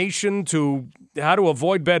amalgamation to how to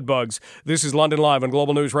avoid bed bugs. This is London Live on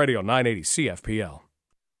Global News Radio, 980 CFPL.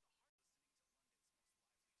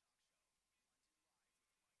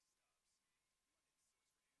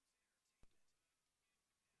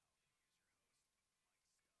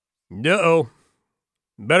 Uh-oh.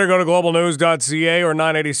 Better go to globalnews.ca or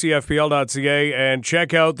 980cfpl.ca and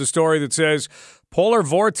check out the story that says polar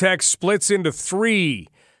vortex splits into 3,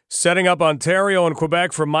 setting up Ontario and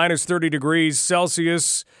Quebec for minus 30 degrees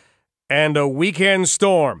Celsius and a weekend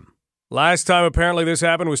storm. Last time apparently this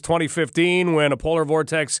happened was 2015 when a polar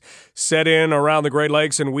vortex set in around the Great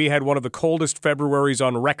Lakes, and we had one of the coldest Februaries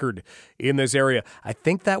on record in this area. I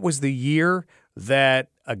think that was the year that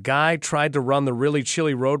a guy tried to run the really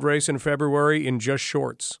chilly road race in February in just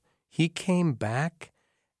shorts. He came back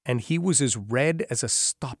and he was as red as a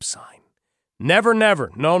stop sign. Never,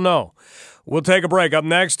 never. No, no. We'll take a break. Up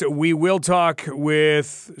next, we will talk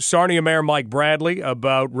with Sarnia Mayor Mike Bradley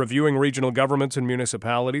about reviewing regional governments and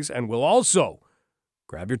municipalities, and we'll also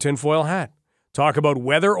grab your tinfoil hat, talk about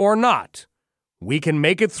whether or not we can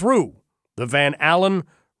make it through the Van Allen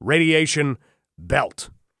radiation belt.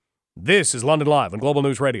 This is London Live on Global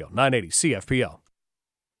News Radio, 980 CFPL.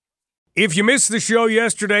 If you missed the show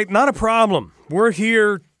yesterday, not a problem. We're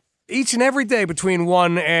here each and every day between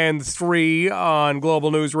 1 and 3 on Global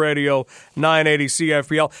News Radio, 980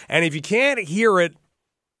 CFPL. And if you can't hear it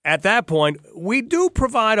at that point, we do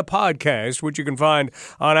provide a podcast, which you can find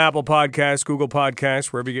on Apple Podcasts, Google Podcasts,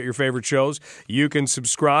 wherever you get your favorite shows. You can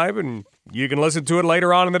subscribe and you can listen to it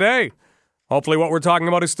later on in the day. Hopefully what we're talking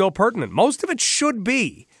about is still pertinent. Most of it should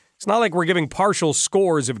be. It's not like we're giving partial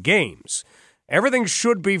scores of games. Everything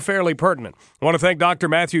should be fairly pertinent. I want to thank Dr.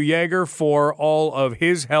 Matthew Yeager for all of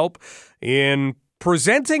his help in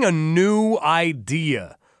presenting a new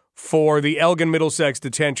idea for the Elgin Middlesex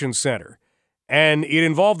Detention Center. And it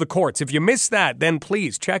involved the courts. If you missed that, then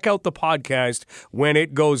please check out the podcast when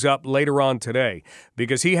it goes up later on today,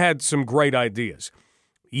 because he had some great ideas.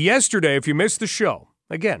 Yesterday, if you missed the show,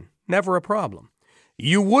 again, never a problem,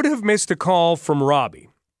 you would have missed a call from Robbie.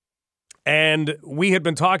 And we had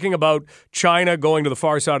been talking about China going to the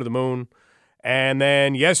far side of the moon. And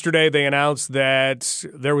then yesterday they announced that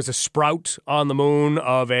there was a sprout on the moon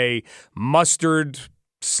of a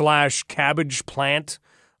mustard/cabbage plant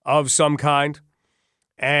of some kind.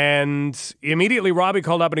 And immediately Robbie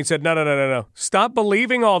called up and he said, no. Stop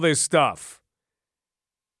believing all this stuff.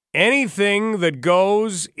 Anything that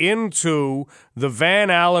goes into the Van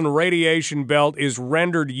Allen radiation belt is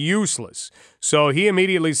rendered useless. So he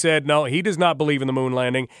immediately said, no, he does not believe in the moon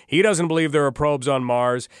landing. He doesn't believe there are probes on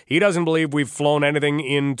Mars. He doesn't believe we've flown anything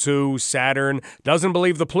into Saturn. Doesn't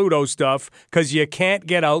believe the Pluto stuff because you can't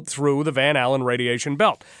get out through the Van Allen radiation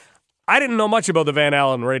belt. I didn't know much about the Van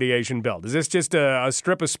Allen radiation belt. Is this just a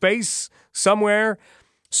strip of space somewhere?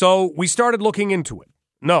 So we started looking into it.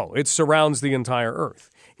 No, it surrounds the entire Earth.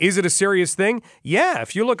 Is it a serious thing? Yeah,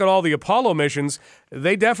 if you look at all the Apollo missions,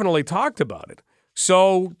 they definitely talked about it.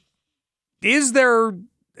 So is there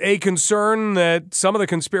a concern that some of the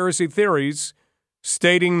conspiracy theories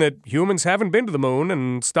stating that humans haven't been to the moon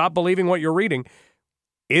and stop believing what you're reading,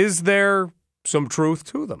 is there some truth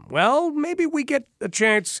to them? Well, maybe we get a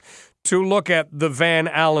chance to look at the Van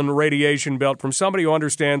Allen radiation belt from somebody who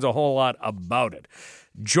understands a whole lot about it.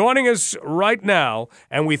 Joining us right now,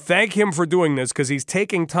 and we thank him for doing this because he's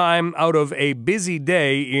taking time out of a busy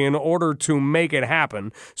day in order to make it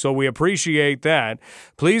happen, so we appreciate that.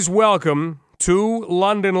 Please welcome to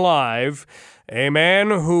London Live a man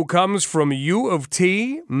who comes from U of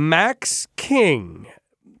T, Max King.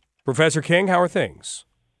 Professor King, how are things?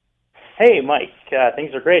 Hey, Mike.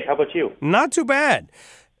 Things are great. How about you? Not too bad.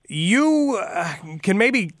 You can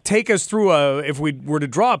maybe take us through, if we were to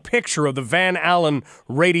draw a picture of the Van Allen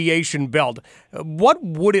radiation belt, what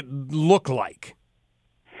would it look like?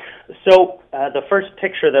 So the first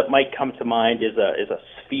picture that might come to mind is a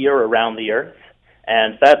sphere around the Earth,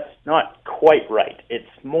 and that's not quite right. It's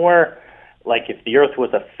more like if the Earth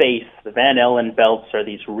was a face, the Van Allen belts are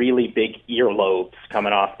these really big earlobes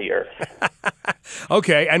coming off the Earth.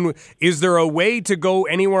 Okay, and is there a way to go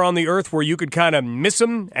anywhere on the Earth where you could kind of miss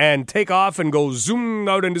them and take off and go zoom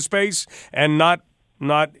out into space and not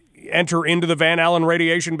enter into the Van Allen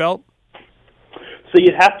radiation belt? So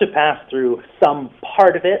you'd have to pass through some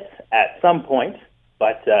part of it at some point,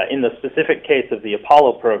 but in the specific case of the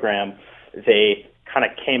Apollo program, they kind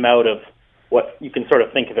of came out of what you can sort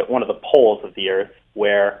of think of it, one of the poles of the Earth,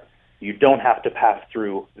 where you don't have to pass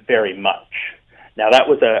through very much. Now, that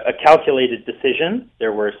was a calculated decision.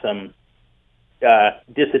 There were some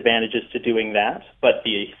disadvantages to doing that, but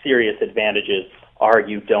the serious advantages are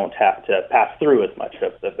you don't have to pass through as much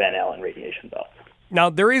of the Van Allen radiation belt. Now,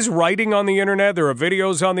 there is writing on the internet. There are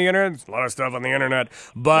videos on the internet. There's a lot of stuff on the internet.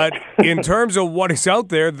 But in terms of what is out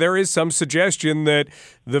there, there is some suggestion that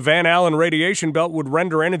the Van Allen radiation belt would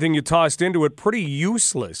render anything you tossed into it pretty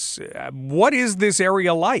useless. What is this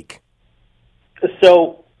area like?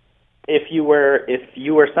 So if you were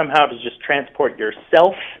somehow to just transport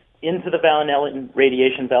yourself into the Van Allen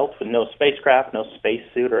radiation belt with no spacecraft, no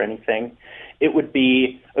spacesuit or anything, it would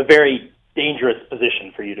be a very dangerous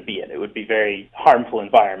position for you to be in. It would be a very harmful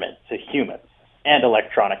environment to humans and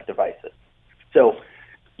electronic devices. So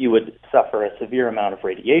you would suffer a severe amount of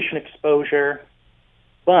radiation exposure,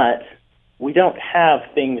 but we don't have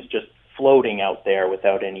things just floating out there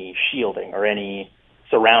without any shielding or any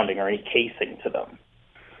surrounding or any casing to them.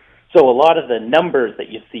 So a lot of the numbers that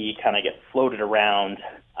you see kind of get floated around,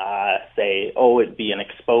 say, it'd be an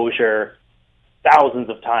exposure thousands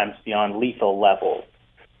of times beyond lethal levels.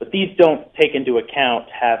 But these don't take into account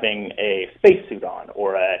having a spacesuit on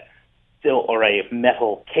or a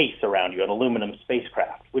metal case around you, an aluminum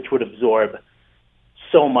spacecraft, which would absorb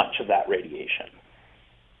so much of that radiation.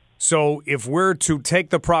 So if we're to take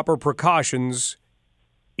the proper precautions,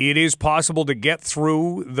 it is possible to get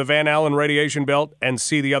through the Van Allen radiation belt and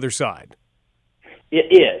see the other side.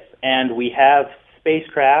 It is, and we have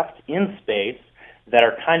spacecraft in space that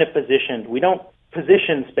are kind of positioned. We don't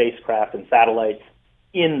position spacecraft and satellites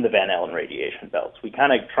in the Van Allen radiation belts. We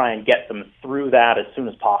kind of try and get them through that as soon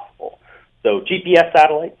as possible. So GPS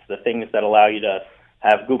satellites, the things that allow you to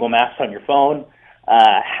have Google Maps on your phone,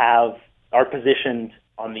 are positioned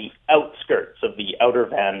on the outskirts of the outer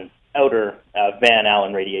Van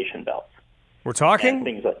Allen radiation belts. We're talking?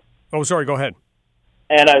 Things like, oh, sorry, go ahead.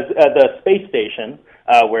 And the space station,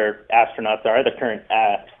 where astronauts are, the current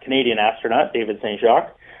Canadian astronaut, David St.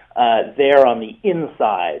 Jacques, they're on the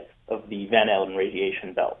inside of the Van Allen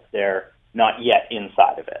radiation belt. They're not yet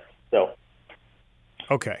inside of it. So,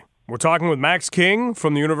 okay. We're talking with Max King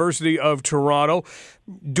from the University of Toronto.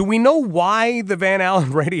 Do we know why the Van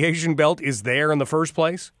Allen radiation belt is there in the first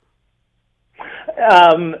place?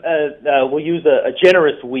 We'll use a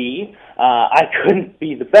generous we. I couldn't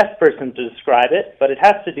be the best person to describe it, but it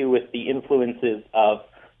has to do with the influences of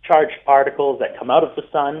charged particles that come out of the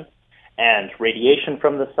sun and radiation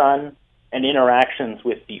from the sun and interactions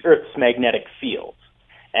with the Earth's magnetic field.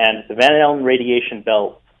 And the Van Allen radiation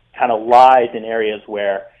belt kind of lies in areas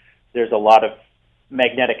where there's a lot of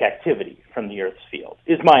magnetic activity from the Earth's field,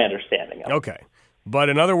 is my understanding of it. Okay. But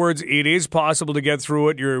in other words, it is possible to get through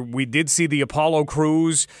it. We did see the Apollo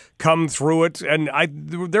crews come through it, and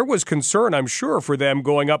there was concern, I'm sure, for them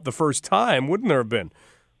going up the first time, wouldn't there have been?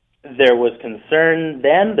 There was concern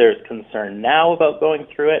then. There's concern now about going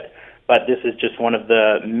through it. But this is just one of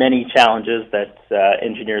the many challenges that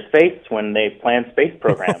engineers face when they plan space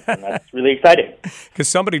programs, and that's really exciting. Because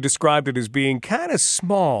somebody described it as being kind of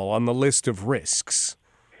small on the list of risks.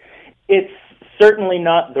 It's certainly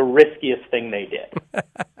not the riskiest thing they did.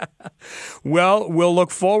 Well, we'll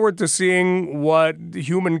look forward to seeing what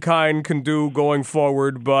humankind can do going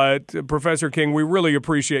forward. But, Professor King, we really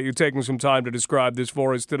appreciate you taking some time to describe this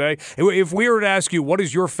for us today. If we were to ask you, what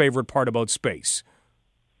is your favorite part about space?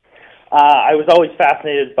 I was always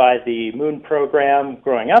fascinated by the moon program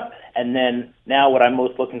growing up, and then now what I'm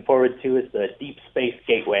most looking forward to is the Deep Space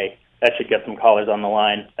Gateway. That should get some callers on the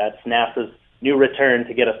line. That's NASA's new return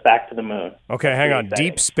to get us back to the moon. Okay, hang on. Exciting.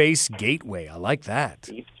 Deep Space Gateway. I like that.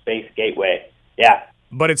 Deep Space Gateway. Yeah.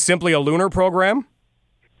 But it's simply a lunar program?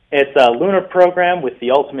 It's a lunar program with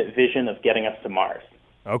the ultimate vision of getting us to Mars.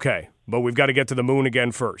 Okay, but we've got to get to the moon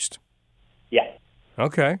again first. Yeah.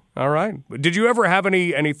 Okay, all right. Did you ever have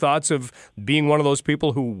any thoughts of being one of those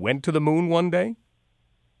people who went to the moon one day?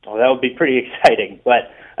 Oh, that would be pretty exciting, but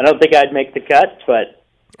I don't think I'd make the cut, but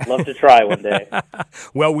I'd love to try one day.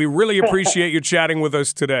 Well, we really appreciate you chatting with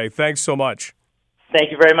us today. Thanks so much. Thank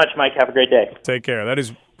you very much, Mike. Have a great day. Take care. That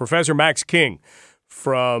is Professor Max King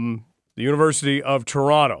from the University of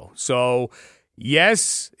Toronto. So,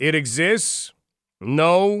 yes, it exists.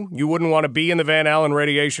 No, you wouldn't want to be in the Van Allen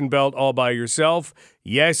radiation belt all by yourself.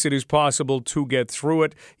 Yes, it is possible to get through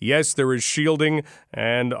it. Yes, there is shielding.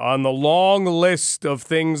 And on the long list of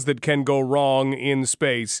things that can go wrong in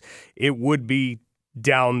space, it would be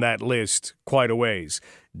down that list quite a ways.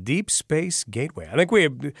 Deep Space Gateway. I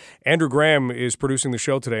think Andrew Graham is producing the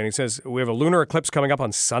show today, and he says we have a lunar eclipse coming up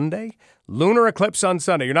on Sunday. Lunar eclipse on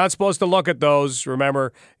Sunday. You're not supposed to look at those.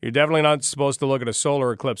 Remember, you're definitely not supposed to look at a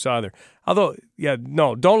solar eclipse either. Although,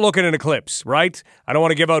 don't look at an eclipse, right? I don't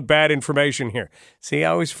want to give out bad information here. See,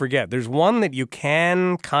 I always forget. There's one that you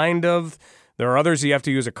can kind of. There are others you have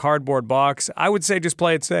to use a cardboard box. I would say just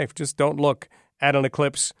play it safe. Just don't look at an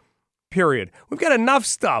eclipse, period. We've got enough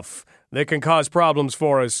stuff that can cause problems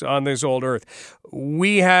for us on this old earth.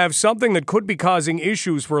 We have something that could be causing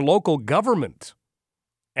issues for local government.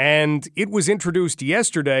 And it was introduced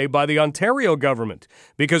yesterday by the Ontario government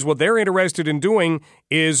because what they're interested in doing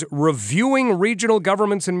is reviewing regional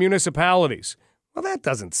governments and municipalities. Well, that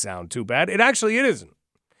doesn't sound too bad. It isn't.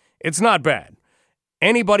 It's not bad.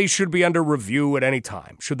 Anybody should be under review at any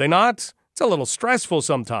time, should they not? It's a little stressful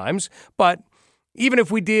sometimes, but even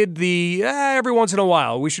if we did every once in a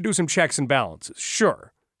while, we should do some checks and balances.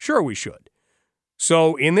 Sure we should.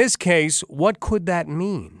 So in this case, what could that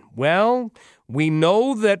mean? Well, we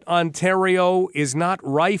know that Ontario is not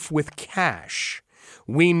rife with cash.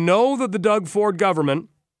 We know that the Doug Ford government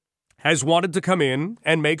has wanted to come in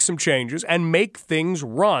and make some changes and make things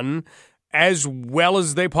run as well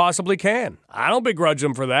as they possibly can. I don't begrudge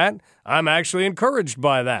them for that. I'm actually encouraged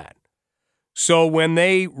by that. So when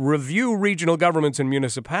they review regional governments and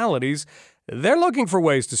municipalities, they're looking for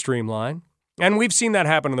ways to streamline. And we've seen that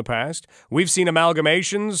happen in the past. We've seen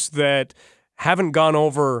amalgamations that haven't gone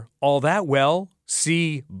over all that well.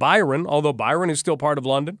 See Byron, although Byron is still part of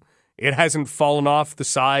London. It hasn't fallen off the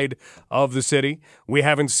side of the city. We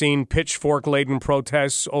haven't seen pitchfork-laden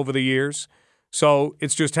protests over the years. So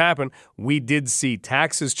it's just happened. We did see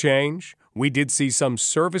taxes change. We did see some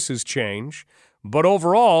services change. But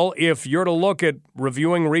overall, if you're to look at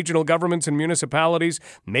reviewing regional governments and municipalities,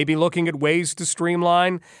 maybe looking at ways to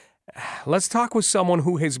streamline, let's talk with someone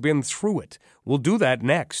who has been through it. We'll do that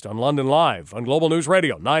next on London Live on Global News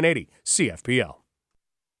Radio 980 CFPL.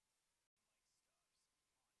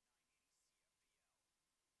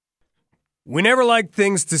 We never like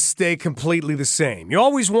things to stay completely the same. You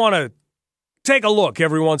always want to take a look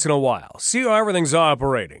every once in a while, see how everything's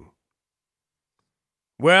operating.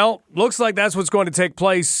 Well, looks like that's what's going to take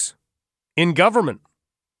place in government.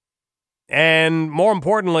 And more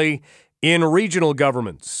importantly, in regional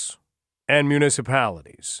governments and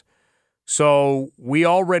municipalities. So we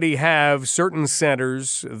already have certain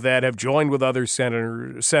centers that have joined with other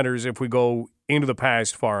centers if we go into the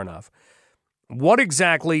past far enough. What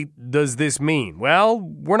exactly does this mean? Well,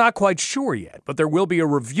 we're not quite sure yet, but there will be a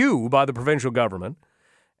review by the provincial government,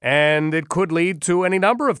 and it could lead to any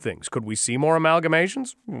number of things. Could we see more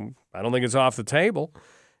amalgamations? I don't think it's off the table.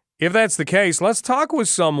 If that's the case, let's talk with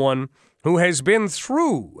someone who has been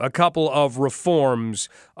through a couple of reforms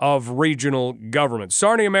of regional government.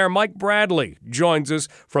 Sarnia Mayor Mike Bradley joins us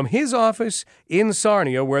from his office in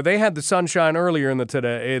Sarnia, where they had the sunshine earlier in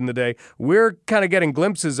the day. We're kind of getting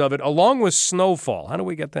glimpses of it, along with snowfall. How do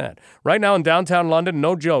we get that? Right now in downtown London,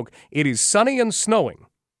 no joke, it is sunny and snowing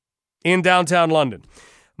in downtown London.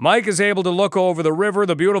 Mike is able to look over the river,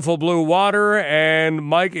 the beautiful blue water, and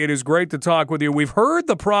Mike, it is great to talk with you. We've heard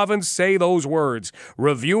the province say those words,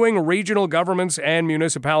 reviewing regional governments and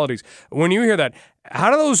municipalities. When you hear that, how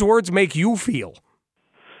do those words make you feel?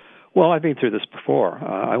 Well, I've been through this before.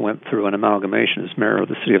 I went through an amalgamation as mayor of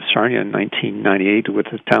the city of Sarnia in 1998 with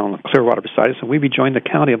the town of Clearwater beside us, and we rejoined the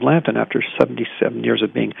county of Lambton after 77 years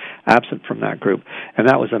of being absent from that group, and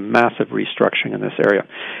that was a massive restructuring in this area.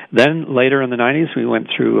 Then later in the 90s, we went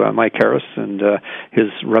through Mike Harris and his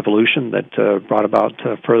revolution that brought about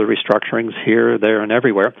further restructurings here, there, and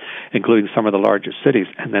everywhere, including some of the largest cities.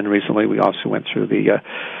 And then recently, we also went through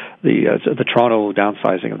the Toronto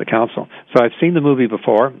downsizing of the council. So I've seen the movie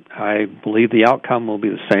before. I believe the outcome will be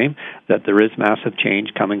the same, that there is massive change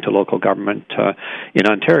coming to local government in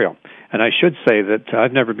Ontario. And I should say that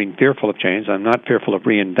I've never been fearful of change. I'm not fearful of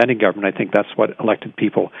reinventing government. I think that's what elected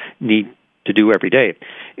people need to do every day.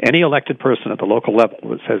 Any elected person at the local level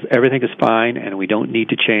that says everything is fine and we don't need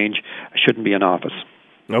to change shouldn't be in office.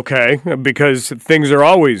 Okay, because things are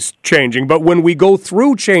always changing. But when we go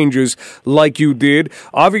through changes like you did,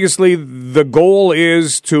 obviously the goal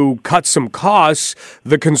is to cut some costs.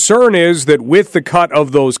 The concern is that with the cut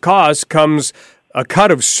of those costs comes a cut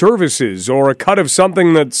of services or a cut of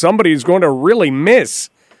something that somebody is going to really miss.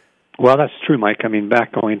 Well, that's true, Mike. I mean,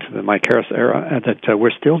 back going to the Mike Harris era, that we're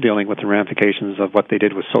still dealing with the ramifications of what they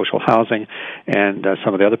did with social housing and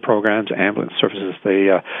some of the other programs, ambulance services they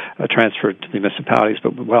transferred to the municipalities,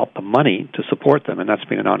 but, well, the money to support them, and that's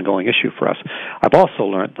been an ongoing issue for us. I've also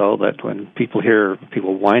learned, though, that when people hear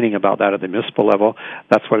people whining about that at the municipal level,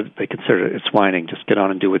 that's what they consider it's whining. Just get on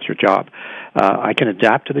and do with your job. I can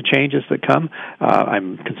adapt to the changes that come.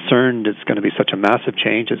 I'm concerned it's going to be such a massive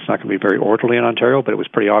change. It's not going to be very orderly in Ontario, but it was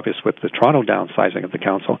pretty obvious with the Toronto downsizing of the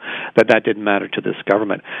council that didn't matter to this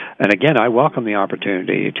government. And again, I welcome the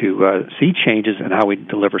opportunity to see changes in how we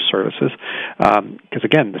deliver services, because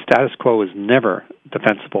again, the status quo is never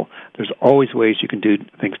defensible. There's always ways you can do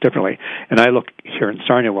things differently. And I look here in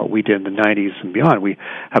Sarnia, what we did in the 90s and beyond. We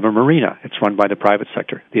have a marina. It's run by the private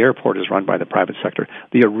sector. The airport is run by the private sector.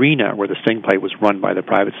 The arena where the Sting play was run by the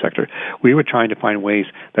private sector. We were trying to find ways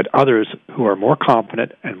that others who are more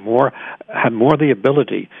competent and have more the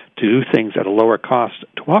ability to do things at a lower cost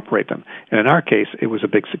to operate them. And in our case, it was a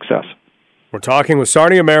big success. We're talking with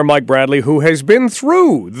Sarnia Mayor Mike Bradley, who has been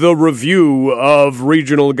through the review of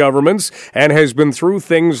regional governments and has been through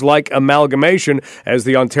things like amalgamation, as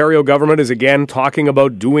the Ontario government is again talking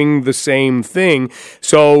about doing the same thing.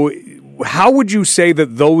 So how would you say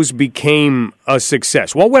that those became a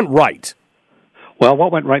success? What went right? Well,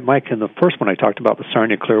 what went right, Mike, in the first one I talked about, the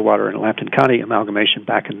Sarnia, Clearwater, and Lambton County amalgamation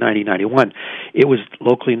back in 1991, it was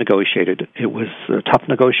locally negotiated. It was tough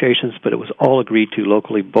negotiations, but it was all agreed to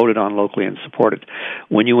locally, voted on locally, and supported.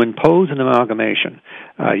 When you impose an amalgamation,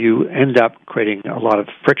 you end up creating a lot of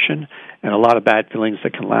friction and a lot of bad feelings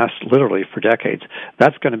that can last literally for decades.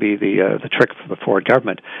 That's going to be the trick for the Ford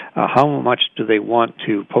government. How much do they want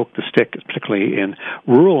to poke the stick, particularly in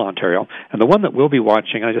rural Ontario? And the one that we'll be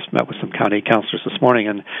watching, I just met with some county councillors this morning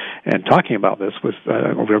and talking about this, was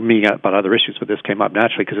we were meeting about other issues, but this came up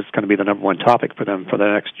naturally because it's going to be the number one topic for them for the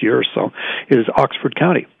next year or so, is Oxford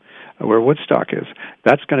County, where Woodstock is.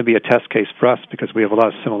 That's going to be a test case for us because we have a lot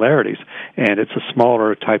of similarities, and it's a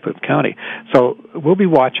smaller type of county. So we'll be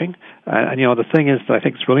watching, and the thing is that I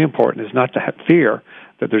think it's really important is not to have fear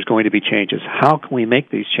that there's going to be changes. How can we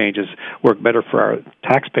make these changes work better for our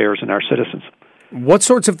taxpayers and our citizens? What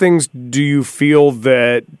sorts of things do you feel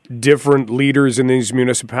that different leaders in these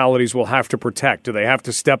municipalities will have to protect? Do they have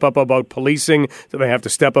to step up about policing? Do they have to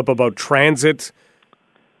step up about transit?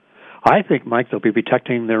 I think, Mike, they'll be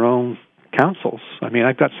protecting their own councils. I mean,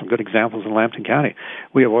 I've got some good examples in Lambton County.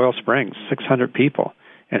 We have Oil Springs, 600 people,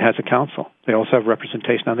 and has a council. They also have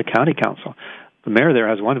representation on the county council. The mayor there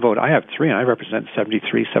has one vote. I have three, and I represent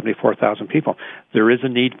 74,000 people. There is a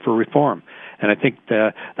need for reform. And I think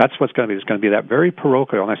that's what's going to be. There's going to be that very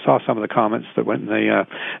parochial. And I saw some of the comments that went in the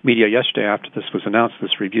media yesterday after this was announced,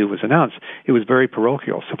 this review was announced. It was very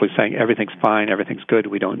parochial, simply saying everything's fine, everything's good,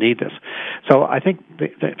 we don't need this. So I think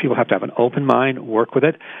that people have to have an open mind, work with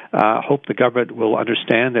it. Hope the government will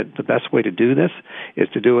understand that the best way to do this is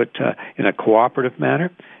to do it in a cooperative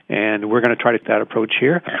manner. And we're going to try to take that approach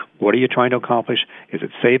here. What are you trying to accomplish? Is it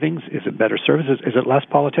savings? Is it better services? Is it less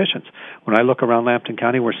politicians? When I look around Lambton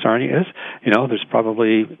County where Sarnia is, there's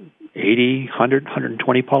probably 80, 100,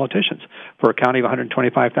 120 politicians for a county of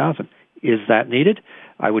 125,000. Is that needed?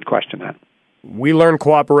 I would question that. We learn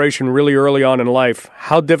cooperation really early on in life.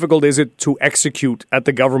 How difficult is it to execute at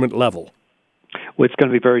the government level? Well, it's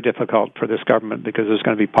going to be very difficult for this government because there's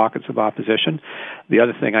going to be pockets of opposition. The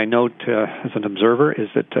other thing I note as an observer is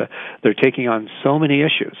that they're taking on so many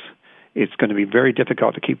issues. It's going to be very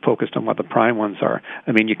difficult to keep focused on what the prime ones are.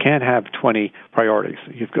 I mean, you can't have 20 priorities.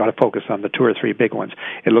 You've got to focus on the 2 or 3 big ones.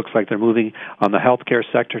 It looks like they're moving on the healthcare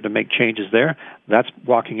sector to make changes there. That's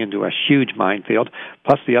walking into a huge minefield,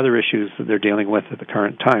 plus the other issues that they're dealing with at the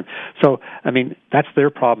current time. So, I mean, that's their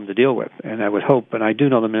problem to deal with. And I would hope, and I do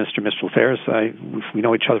know the Minister of Municipal Affairs. We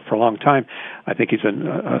know each other for a long time. I think he's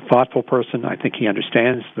a thoughtful person. I think he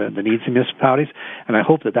understands the needs of municipalities. And I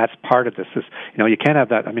hope that that's part of this. You can't have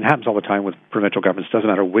that. I mean, it happens all the time with provincial governments. Doesn't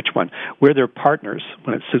matter which one. We're their partners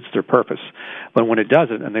when it suits their purpose. But when it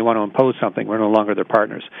doesn't and they want to impose something, we're no longer their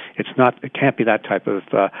partners. It can't be that type of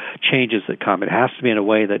changes that come. It has to be in a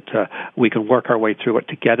way that we can work our way through it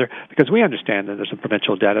together, because we understand that there's a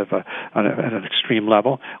provincial debt at an extreme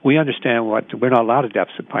level. We understand we're not allowed a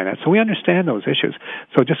deficit finance. So we understand those issues.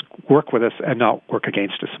 So just work with us and not work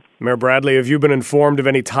against us. Mayor Bradley, have you been informed of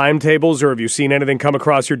any timetables, or have you seen anything come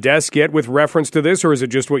across your desk yet with reference to this, or is it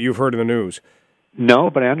just what you've heard in the news? No,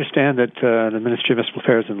 but I understand that the Ministry of Municipal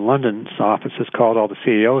Affairs in London's office has called all the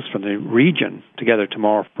CEOs from the region together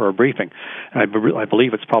tomorrow for a briefing. And I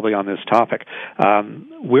believe it's probably on this topic.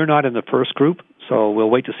 We're not in the first group, so we'll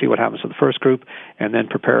wait to see what happens to the first group and then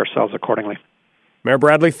prepare ourselves accordingly. Mayor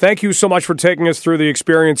Bradley, thank you so much for taking us through the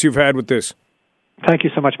experience you've had with this. Thank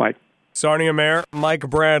you so much, Mike. Sarnia Mayor Mike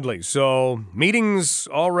Bradley. So meetings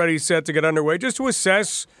already set to get underway just to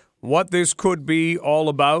assess what this could be all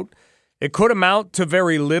about. It could amount to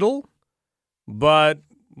very little, but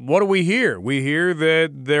what do we hear? We hear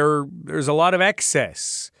that there's a lot of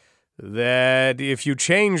excess, that if you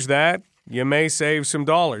change that, you may save some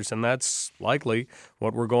dollars, and that's likely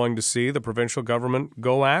what we're going to see the provincial government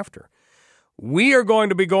go after. We are going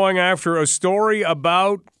to be going after a story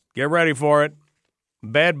about, get ready for it,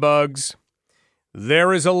 bed bugs.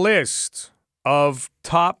 There is a list of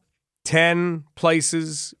top 10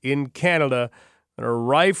 places in Canada that are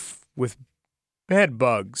rife with bed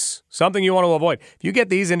bugs, something you want to avoid. If you get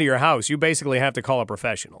these into your house, you basically have to call a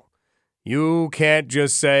professional. You can't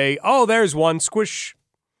just say, oh, there's one, squish,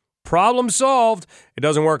 problem solved. It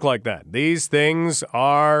doesn't work like that. These things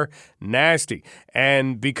are nasty.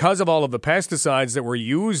 And because of all of the pesticides that were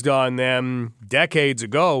used on them decades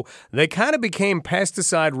ago, they kind of became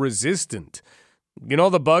pesticide resistant. You know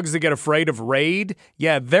the bugs that get afraid of Raid?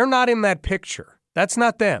 Yeah, they're not in that picture. That's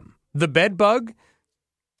not them. The bed bug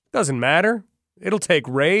doesn't matter. It'll take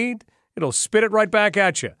Raid. It'll spit it right back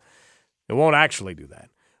at you. It won't actually do that.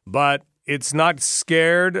 But it's not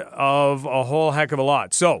scared of a whole heck of a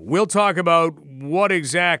lot. So we'll talk about what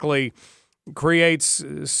exactly creates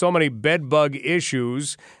so many bed bug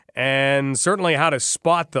issues, and certainly how to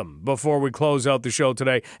spot them before we close out the show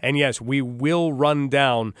today. And yes, we will run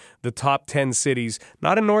down the top 10 cities,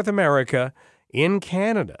 not in North America, in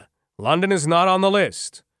Canada. London is not on the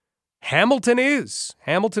list. Hamilton is.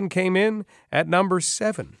 Hamilton came in at number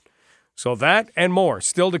 7. So that and more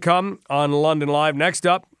still to come on London Live. Next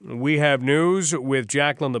up, we have news with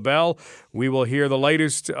Jacqueline LaBelle. We will hear the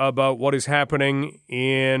latest about what is happening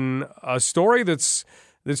in a story that's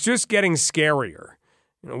just getting scarier.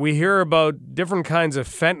 We hear about different kinds of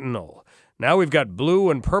fentanyl. Now we've got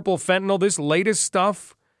blue and purple fentanyl. This latest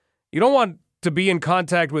stuff, you don't want to be in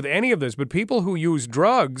contact with any of this, but people who use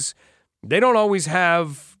drugs, they don't always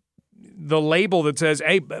have the label that says,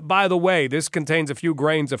 hey, by the way, this contains a few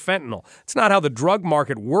grains of fentanyl. It's not how the drug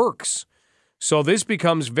market works. So this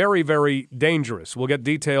becomes very, very dangerous. We'll get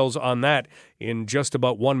details on that in just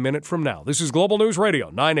about 1 minute from now. This is Global News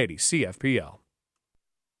Radio, 980 CFPL.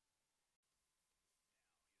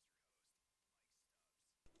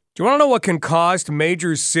 Do you want to know what can cost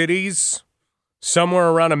major cities somewhere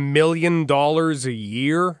around $1 million a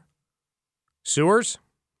year? Sewers?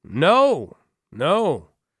 No.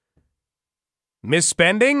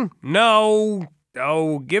 Misspending? No.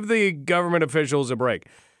 Oh, give the government officials a break.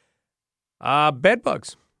 Bed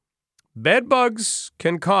bugs. Bed bugs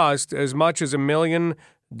can cost as much as $1 million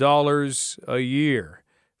a year.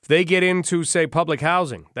 If they get into, say, public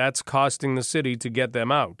housing, that's costing the city to get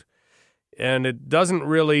them out. And it doesn't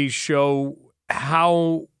really show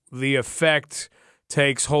how the effect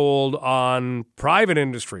takes hold on private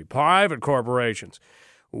industry, private corporations.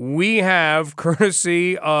 We have,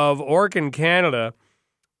 courtesy of Orkin Canada,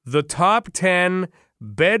 the top 10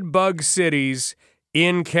 bed bug cities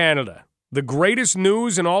in Canada. The greatest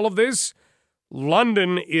news in all of this,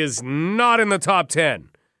 London is not in the top 10.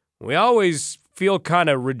 We always feel kind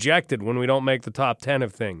of rejected when we don't make the top 10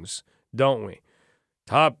 of things, don't we?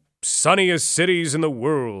 Top sunniest cities in the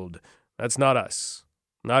world. That's not us.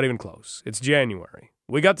 Not even close. It's January.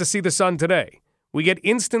 We got to see the sun today. We get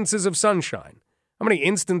instances of sunshine. How many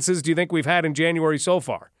instances do you think we've had in January so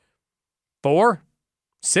far? 4?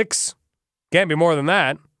 6? Can't be more than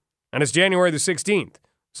that. And it's January the 16th.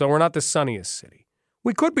 So we're not the sunniest city.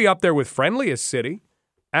 We could be up there with friendliest city.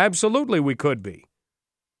 Absolutely we could be.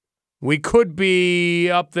 We could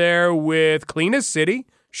be up there with cleanest city.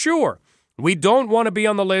 Sure. We don't want to be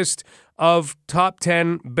on the list of top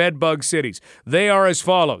 10 bedbug cities. They are as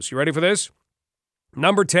follows. You ready for this?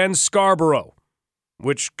 Number 10, Scarborough,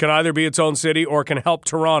 which can either be its own city or can help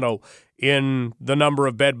Toronto in the number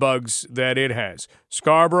of bedbugs that it has.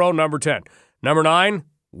 Scarborough, number 10. Number 9,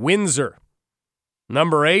 Windsor.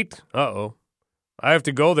 Number 8, I have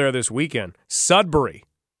to go there this weekend. Sudbury.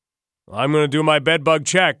 I'm going to do my bedbug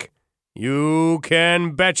check. You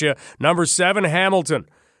can betcha. Number 7, Hamilton.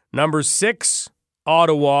 Number 6,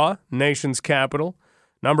 Ottawa, nation's capital.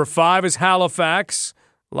 Number 5 is Halifax.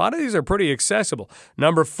 A lot of these are pretty accessible.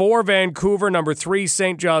 Number 4, Vancouver. Number 3,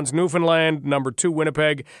 St. John's, Newfoundland. Number 2,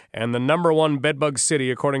 Winnipeg. And the number 1 bedbug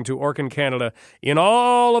city, according to Orkin Canada, in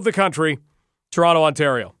all of the country, Toronto,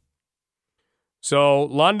 Ontario. So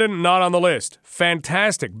London, not on the list.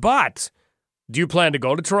 Fantastic. But do you plan to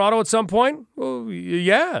go to Toronto at some point? Well,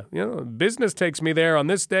 yeah. Business takes me there on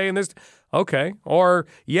this day and this. Okay. Or,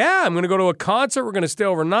 yeah, I'm going to go to a concert. We're going to stay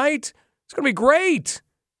overnight. It's going to be great.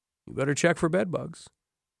 You better check for bed bugs.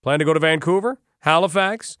 Plan to go to Vancouver,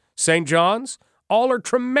 Halifax, St. John's. All are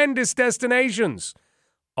tremendous destinations.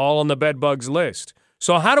 All on the bed bugs list.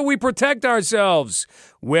 So how do we protect ourselves?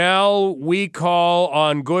 Well, we call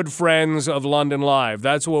on good friends of London Live.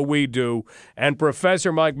 That's what we do. And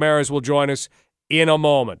Professor Mike Maris will join us in a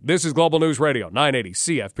moment. This is Global News Radio, 980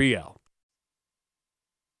 CFPL.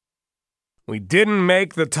 We didn't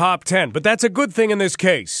make the top 10, but that's a good thing in this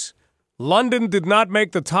case. London did not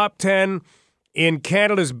make the top 10 in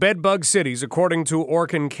Canada's bedbug cities, according to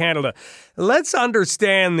Orkin Canada. Let's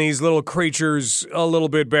understand these little creatures a little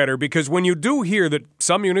bit better, because when you do hear that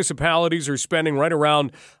some municipalities are spending right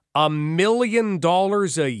around $1 million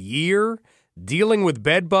a year dealing with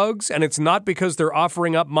bedbugs, and it's not because they're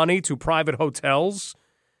offering up money to private hotels,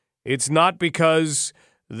 it's not because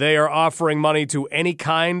they are offering money to any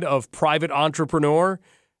kind of private entrepreneur,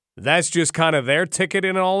 that's just kind of their ticket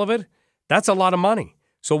in all of it, that's a lot of money.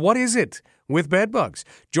 So what is it with bedbugs?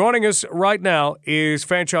 Joining us right now is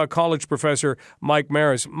Fanshawe College professor Mike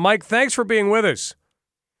Maris. Mike, thanks for being with us.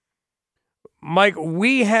 Mike,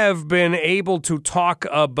 we have been able to talk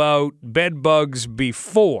about bedbugs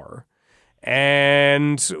before,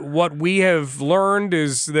 and what we have learned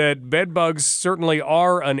is that bedbugs certainly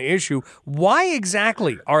are an issue. Why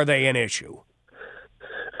exactly are they an issue?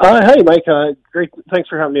 Hey, Mike. Great. Thanks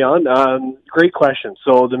for having me on. Great question.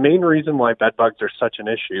 So the main reason why bed bugs are such an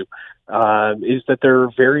issue is that they're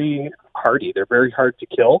very hardy. They're very hard to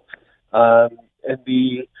kill, and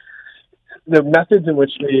the methods in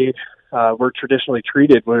which they were traditionally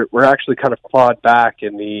treated were actually kind of clawed back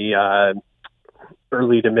in the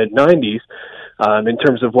early to mid 90s in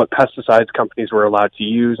terms of what pesticides companies were allowed to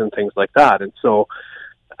use and things like that. And so,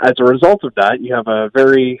 as a result of that, you have a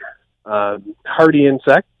very hardy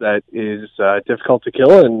insect that is difficult to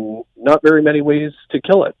kill, and not very many ways to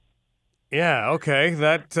kill it. Yeah, okay,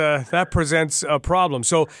 that presents a problem.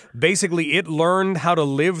 So basically, it learned how to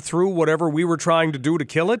live through whatever we were trying to do to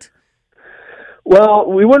kill it?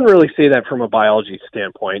 Well, we wouldn't really say that from a biology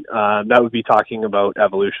standpoint. That would be talking about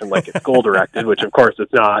evolution like it's goal-directed, which of course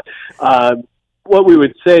it's not. What we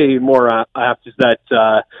would say more apt is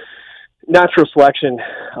that natural selection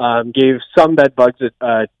gave some bed bugs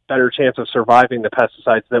a better chance of surviving the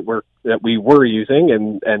pesticides that we were using,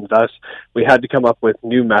 and thus we had to come up with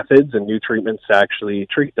new methods and new treatments to actually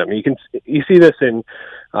treat them. You see this in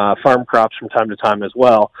farm crops from time to time as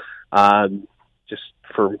well. Just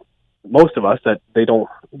for most of us, that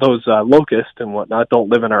those locusts and whatnot don't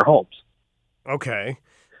live in our homes. Okay.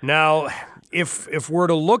 Now, if we're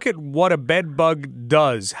to look at what a bed bug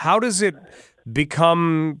does, how does it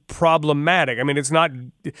become problematic? I mean, it's not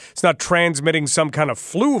transmitting some kind of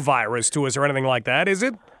flu virus to us or anything like that, is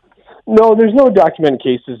it? No, there's no documented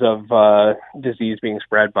cases of disease being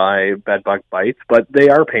spread by bed bug bites, but they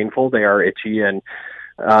are painful, they are itchy, and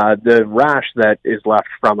the rash that is left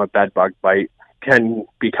from a bed bug bite can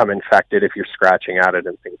become infected if you're scratching at it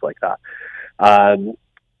and things like that.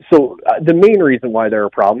 So the main reason why they're a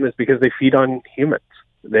problem is because they feed on humans.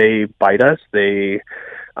 They bite us, they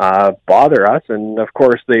bother us, and of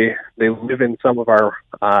course they live in some of our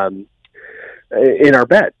in our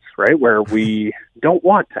beds, right, where we don't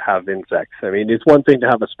want to have insects. I mean, it's one thing to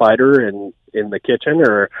have a spider in the kitchen,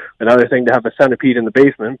 or another thing to have a centipede in the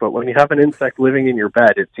basement, but when you have an insect living in your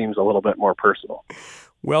bed, it seems a little bit more personal.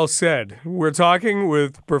 Well said. We're talking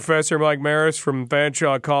with Professor Mike Maris from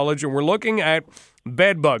Fanshawe College, and we're looking at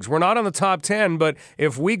bed bugs. We're not on the top 10, but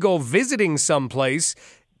if we go visiting someplace,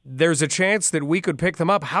 there's a chance that we could pick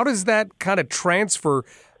them up. How does that kind of transfer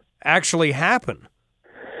actually happen?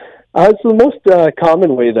 So the most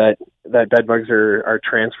common way that bed bugs are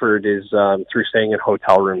transferred is through staying in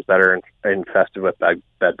hotel rooms that are infested with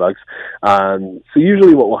bed bugs. So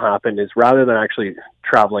usually what will happen is, rather than actually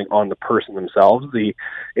traveling on the person themselves, the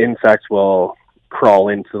insects will crawl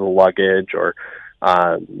into the luggage or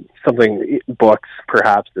books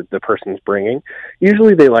perhaps that the person's bringing.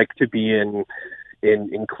 Usually they like to be in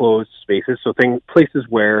enclosed spaces, so places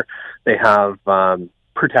where they have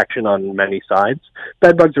protection on many sides.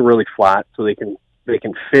 Bed bugs are really flat, so they can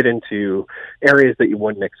fit into areas that you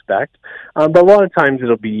wouldn't expect. But a lot of times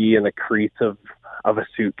it'll be in the crease of a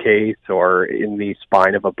suitcase or in the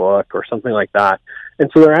spine of a book or something like that.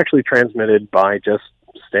 And so they're actually transmitted by just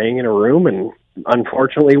staying in a room, and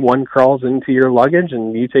unfortunately one crawls into your luggage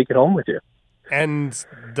and you take it home with you. And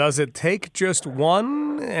does it take just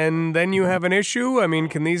one and then you have an issue? I mean,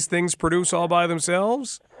 can these things produce all by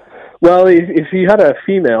themselves? Well, if you had a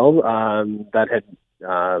female that had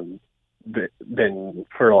been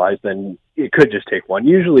fertilized, then it could just take one.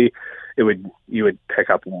 Usually, you would pick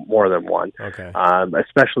up more than one. Okay.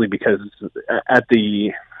 Especially because at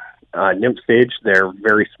the nymph stage, they're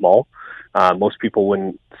very small. Most people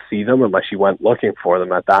wouldn't see them unless you went looking for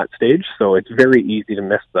them at that stage. So it's very easy to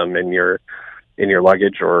miss them in your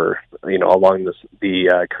luggage or along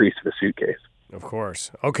the crease of a suitcase. Of course.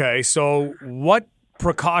 Okay. So what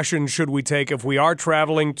precautions should we take if we are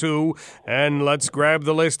traveling to, and let's grab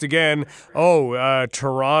the list again,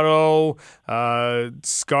 Toronto,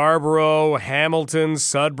 Scarborough, Hamilton,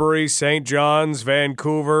 Sudbury, St. John's,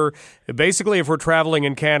 Vancouver. Basically, if we're traveling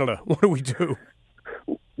in Canada, what do we do?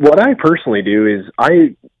 What I personally do is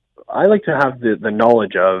I like to have the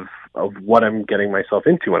knowledge of what I'm getting myself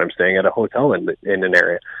into when I'm staying at a hotel in an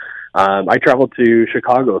area. I traveled to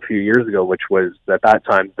Chicago a few years ago, which was at that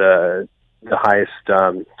time the highest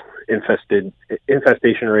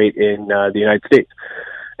infestation rate in the United States.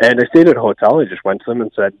 And I stayed at a hotel. I just went to them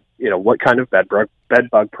and said, what kind of bed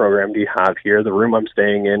bug program do you have here? The room I'm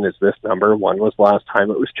staying in is this number. When was the last time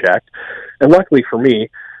it was checked? And luckily for me,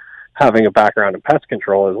 having a background in pest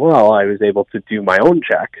control as well, I was able to do my own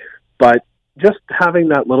check. But just having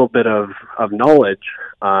that little bit of knowledge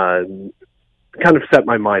kind of set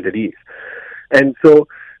my mind at ease. And so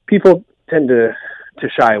people tend to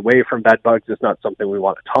shy away from bed bugs. It's not something we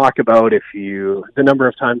want to talk about. The number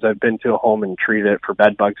of times I've been to a home and treated it for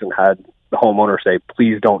bed bugs and had the homeowner say,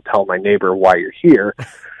 please don't tell my neighbor why you're here.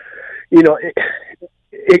 You know,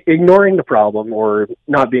 ignoring the problem or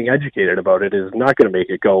not being educated about it is not going to make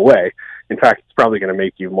it go away. In fact, it's probably going to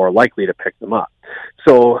make you more likely to pick them up.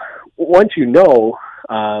 So once you know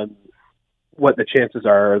what the chances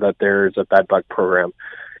are that there's a bed bug program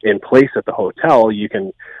in place at the hotel, you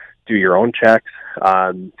can do your own checks.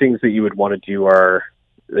 Things that you would want to do are,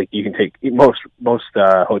 like, you can take most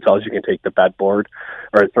hotels, you can take the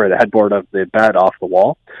the headboard of the bed off the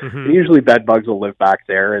wall. Mm-hmm. And usually bed bugs will live back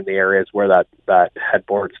there in the areas where that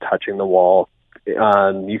headboard's touching the wall.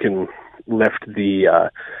 You can lift the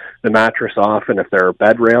mattress off, and if there are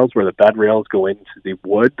bed rails where the bed rails go into the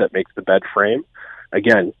wood that makes the bed frame,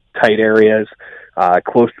 again, tight areas,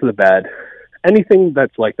 close to the bed, anything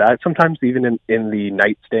that's like that, sometimes even in the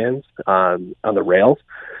nightstands on the rails,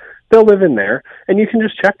 they'll live in there, and you can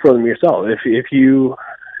just check for them yourself. If you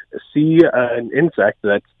see an insect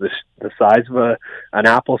that's the size of an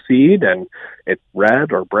apple seed and it's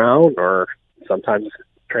red or brown or sometimes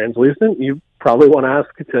translucent, you probably want to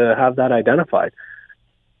ask to have that identified.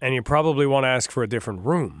 And you probably want to ask for a different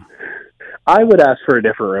room. I would ask for a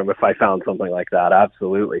different room if I found something like that,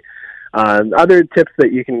 absolutely. Other tips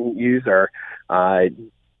that you can use are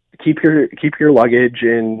keep your luggage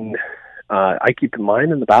in. I keep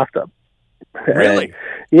mine in the bathtub. Really?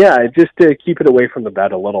 Yeah, just to keep it away from the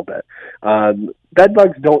bed a little bit. Bed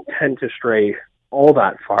bugs don't tend to stray all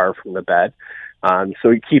that far from the bed,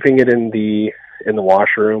 so keeping it in the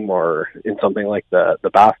washroom or in something like the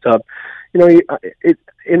bathtub. You know,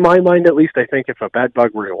 in my mind at least, I think if a bed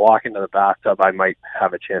bug were to walk into the bathtub, I might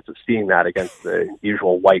have a chance of seeing that against the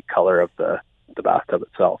usual white color of the bathtub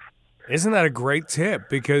itself. Isn't that a great tip?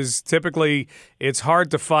 Because typically it's hard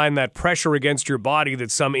to find that pressure against your body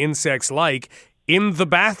that some insects like in the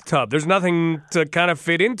bathtub. There's nothing to kind of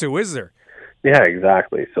fit into, is there? Yeah,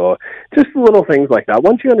 exactly. So just little things like that.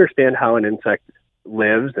 Once you understand how an insect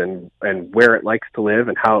lives and where it likes to live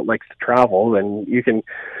and how it likes to travel, then you can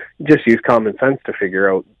just use common sense to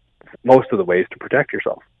figure out most of the ways to protect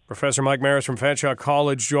yourself. Professor Mike Maris from Fanshawe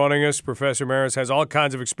College joining us. Professor Maris has all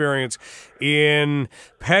kinds of experience in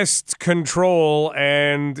pest control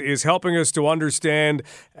and is helping us to understand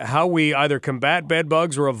how we either combat bed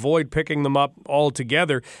bugs or avoid picking them up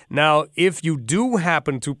altogether. Now, if you do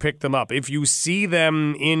happen to pick them up, if you see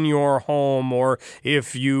them in your home or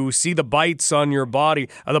if you see the bites on your body,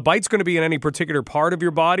 are the bites going to be in any particular part of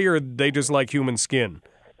your body or are they just like human skin?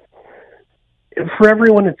 For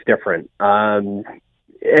everyone, it's different.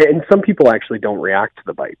 And some people actually don't react to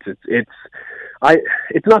the bites. It's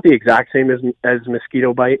not the exact same as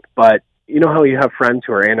mosquito bite, but you know how you have friends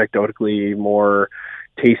who are anecdotally more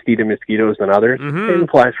tasty to mosquitoes than others? Mm-hmm. It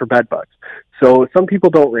applies for bed bugs. So some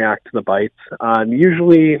people don't react to the bites.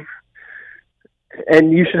 Usually,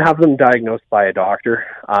 and you should have them diagnosed by a doctor,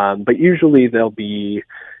 but usually they'll be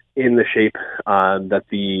in the shape that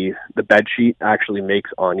the bed sheet actually makes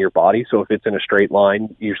on your body. So if it's in a straight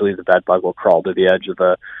line, usually the bed bug will crawl to the edge of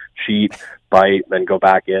the sheet, bite, then go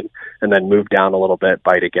back in, and then move down a little bit,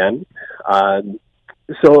 bite again.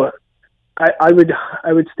 So I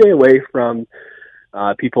would stay away from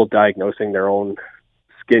people diagnosing their own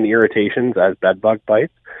skin irritations as bed bug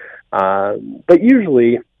bites. But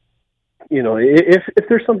usually, you know, if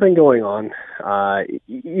there's something going on,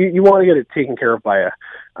 you want to get it taken care of by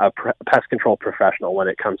a pest control professional when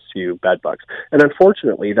it comes to bed bugs. And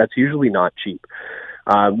unfortunately, that's usually not cheap.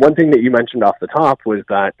 One thing that you mentioned off the top was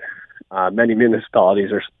that many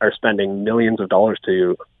municipalities are spending millions of dollars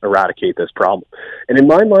to eradicate this problem. And in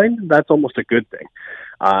my mind, that's almost a good thing.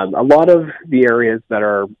 A lot of the areas that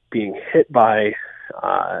are being hit by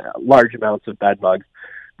large amounts of bed bugs,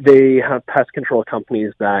 they have pest control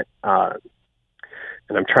companies that,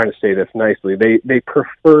 and I'm trying to say this nicely, they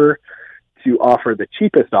prefer to offer the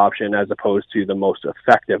cheapest option as opposed to the most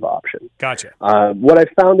effective option. Gotcha. What I've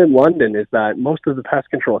found in London is that most of the pest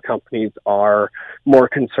control companies are more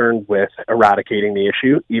concerned with eradicating the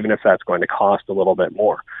issue, even if that's going to cost a little bit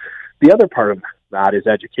more. The other part of that is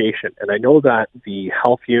education. And I know that the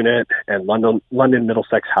Health Unit and London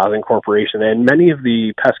Middlesex Housing Corporation and many of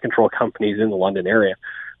the pest control companies in the London area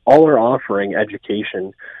all are offering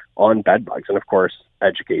education on bed bugs. And of course,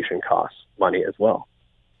 education costs money as well.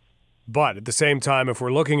 But at the same time, if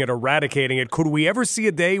we're looking at eradicating it, could we ever see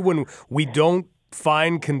a day when we don't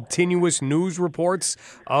find continuous news reports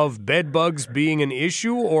of bed bugs being an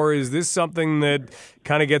issue? Or is this something that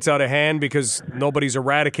kind of gets out of hand because nobody's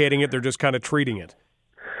eradicating it, they're just kind of treating it?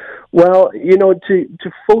 Well, you know,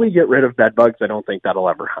 to fully get rid of bed bugs, I don't think that'll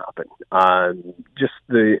ever happen. Just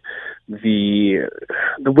the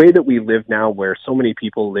way that we live now, where so many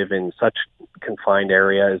people live in such confined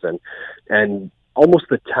areas and almost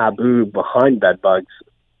the taboo behind bed bugs.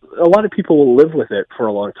 A lot of people will live with it for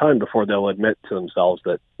a long time before they'll admit to themselves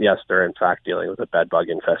that, yes, they're in fact dealing with a bed bug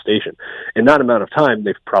infestation. In that amount of time,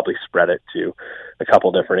 they've probably spread it to a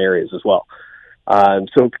couple different areas as well.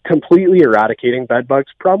 So completely eradicating bed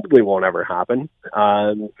bugs probably won't ever happen.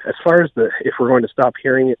 As far as if we're going to stop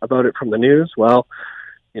hearing about it from the news, well,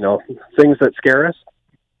 things that scare us,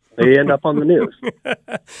 they end up on the news.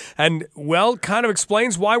 And, well, kind of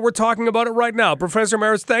explains why we're talking about it right now. Professor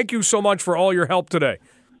Maris, thank you so much for all your help today.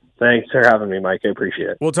 Thanks for having me, Mike. I appreciate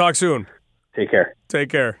it. We'll talk soon. Take care. Take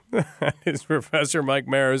care. It's Professor Mike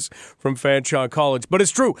Maris from Fanshawe College. But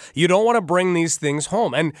it's true. You don't want to bring these things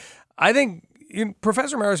home. And I think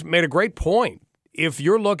Professor Maris made a great point. If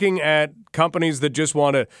you're looking at companies that just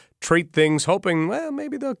want to treat things hoping, well,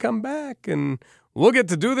 maybe they'll come back and we'll get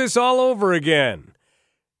to do this all over again.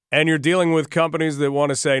 And you're dealing with companies that want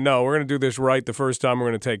to say, no, we're going to do this right the first time. We're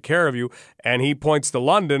going to take care of you. And he points to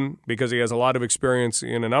London, because he has a lot of experience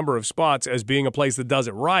in a number of spots, as being a place that does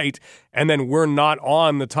it right. And then we're not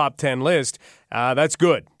on the top 10 list. That's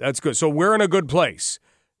good. That's good. So we're in a good place.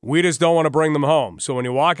 We just don't want to bring them home. So when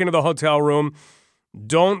you walk into the hotel room,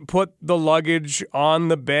 don't put the luggage on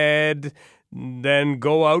the bed, then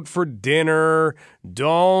go out for dinner.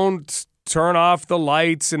 Don't turn off the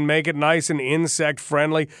lights and make it nice and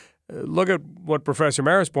insect-friendly. Look at what Professor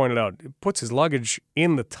Maris pointed out. It puts his luggage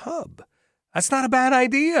in the tub. That's not a bad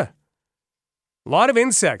idea. A lot of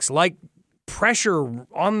insects like pressure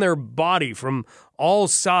on their body from all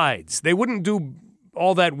sides. They wouldn't do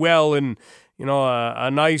all that well in,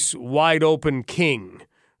 a nice wide-open king.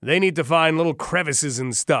 They need to find little crevices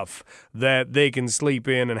and stuff that they can sleep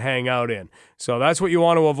in and hang out in. So that's what you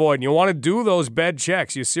want to avoid. And you want to do those bed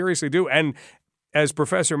checks. You seriously do. And as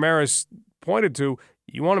Professor Maris pointed to,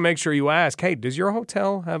 you want to make sure you ask, hey, does your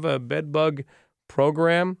hotel have a bed bug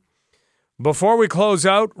program? Before we close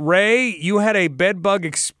out, Ray, you had a bed bug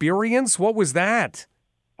experience. What was that?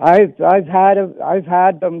 I've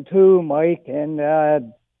had them too, Mike, and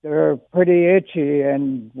they're pretty itchy.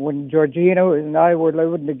 And when Georgina and I were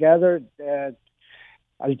living together,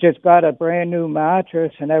 I just got a brand new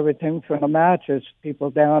mattress and everything from the mattress people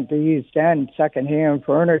down at the East End secondhand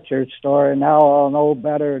furniture store. And now I'll know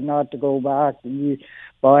better not to go back and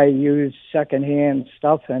buy used secondhand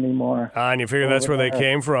stuff anymore. And you figure that's where they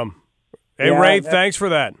came from. Hey, yeah, Ray, thanks for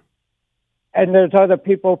that. And there's other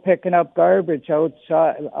people picking up garbage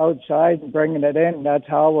outside and bringing it in. That's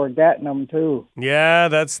how we're getting them, too. Yeah,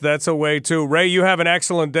 that's a way, too. Ray, you have an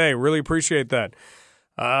excellent day. Really appreciate that.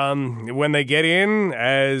 When they get in,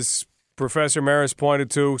 as Professor Maris pointed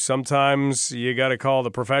to, sometimes you got to call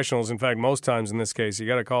the professionals. In fact, most times in this case, you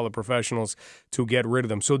got to call the professionals to get rid of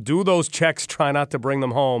them. So do those checks. Try not to bring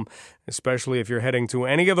them home, especially if you're heading to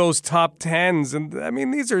any of those top 10s. And, I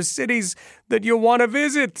mean, these are cities that you want to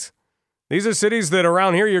visit. These are cities that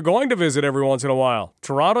around here you're going to visit every once in a while.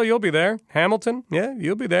 Toronto, you'll be there. Hamilton, yeah,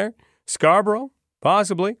 you'll be there. Scarborough,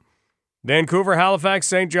 possibly. Vancouver, Halifax,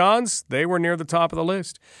 St. John's, they were near the top of the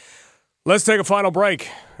list. Let's take a final break,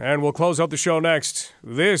 and we'll close out the show next.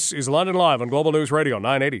 This is London Live on Global News Radio,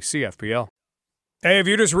 980 CFPL. Hey, if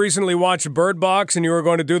you just recently watched Bird Box and you were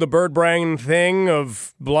going to do the bird brain thing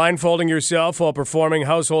of blindfolding yourself while performing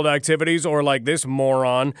household activities, or like this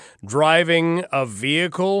moron, driving a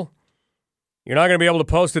vehicle, you're not going to be able to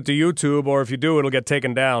post it to YouTube, or if you do, it'll get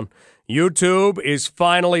taken down. YouTube is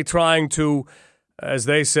finally trying to, as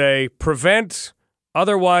they say, prevent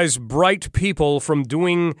otherwise bright people from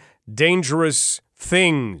doing dangerous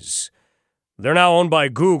things. They're now owned by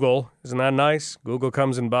Google. Isn't that nice? Google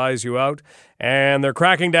comes and buys you out. And they're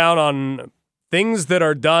cracking down on things that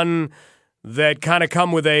are done that kind of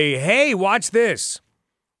come with a, hey, watch this.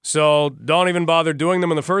 So don't even bother doing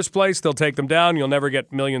them in the first place. They'll take them down. You'll never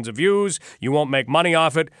get millions of views. You won't make money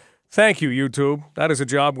off it. Thank you, YouTube. That is a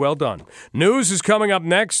job well done. News is coming up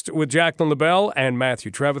next with Jacqueline LaBelle and Matthew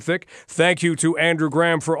Trevithick. Thank you to Andrew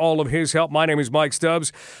Graham for all of his help. My name is Mike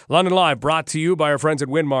Stubbs. London Live brought to you by our friends at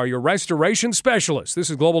Winmar, your restoration specialist. This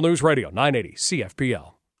is Global News Radio, 980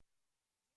 CFPL.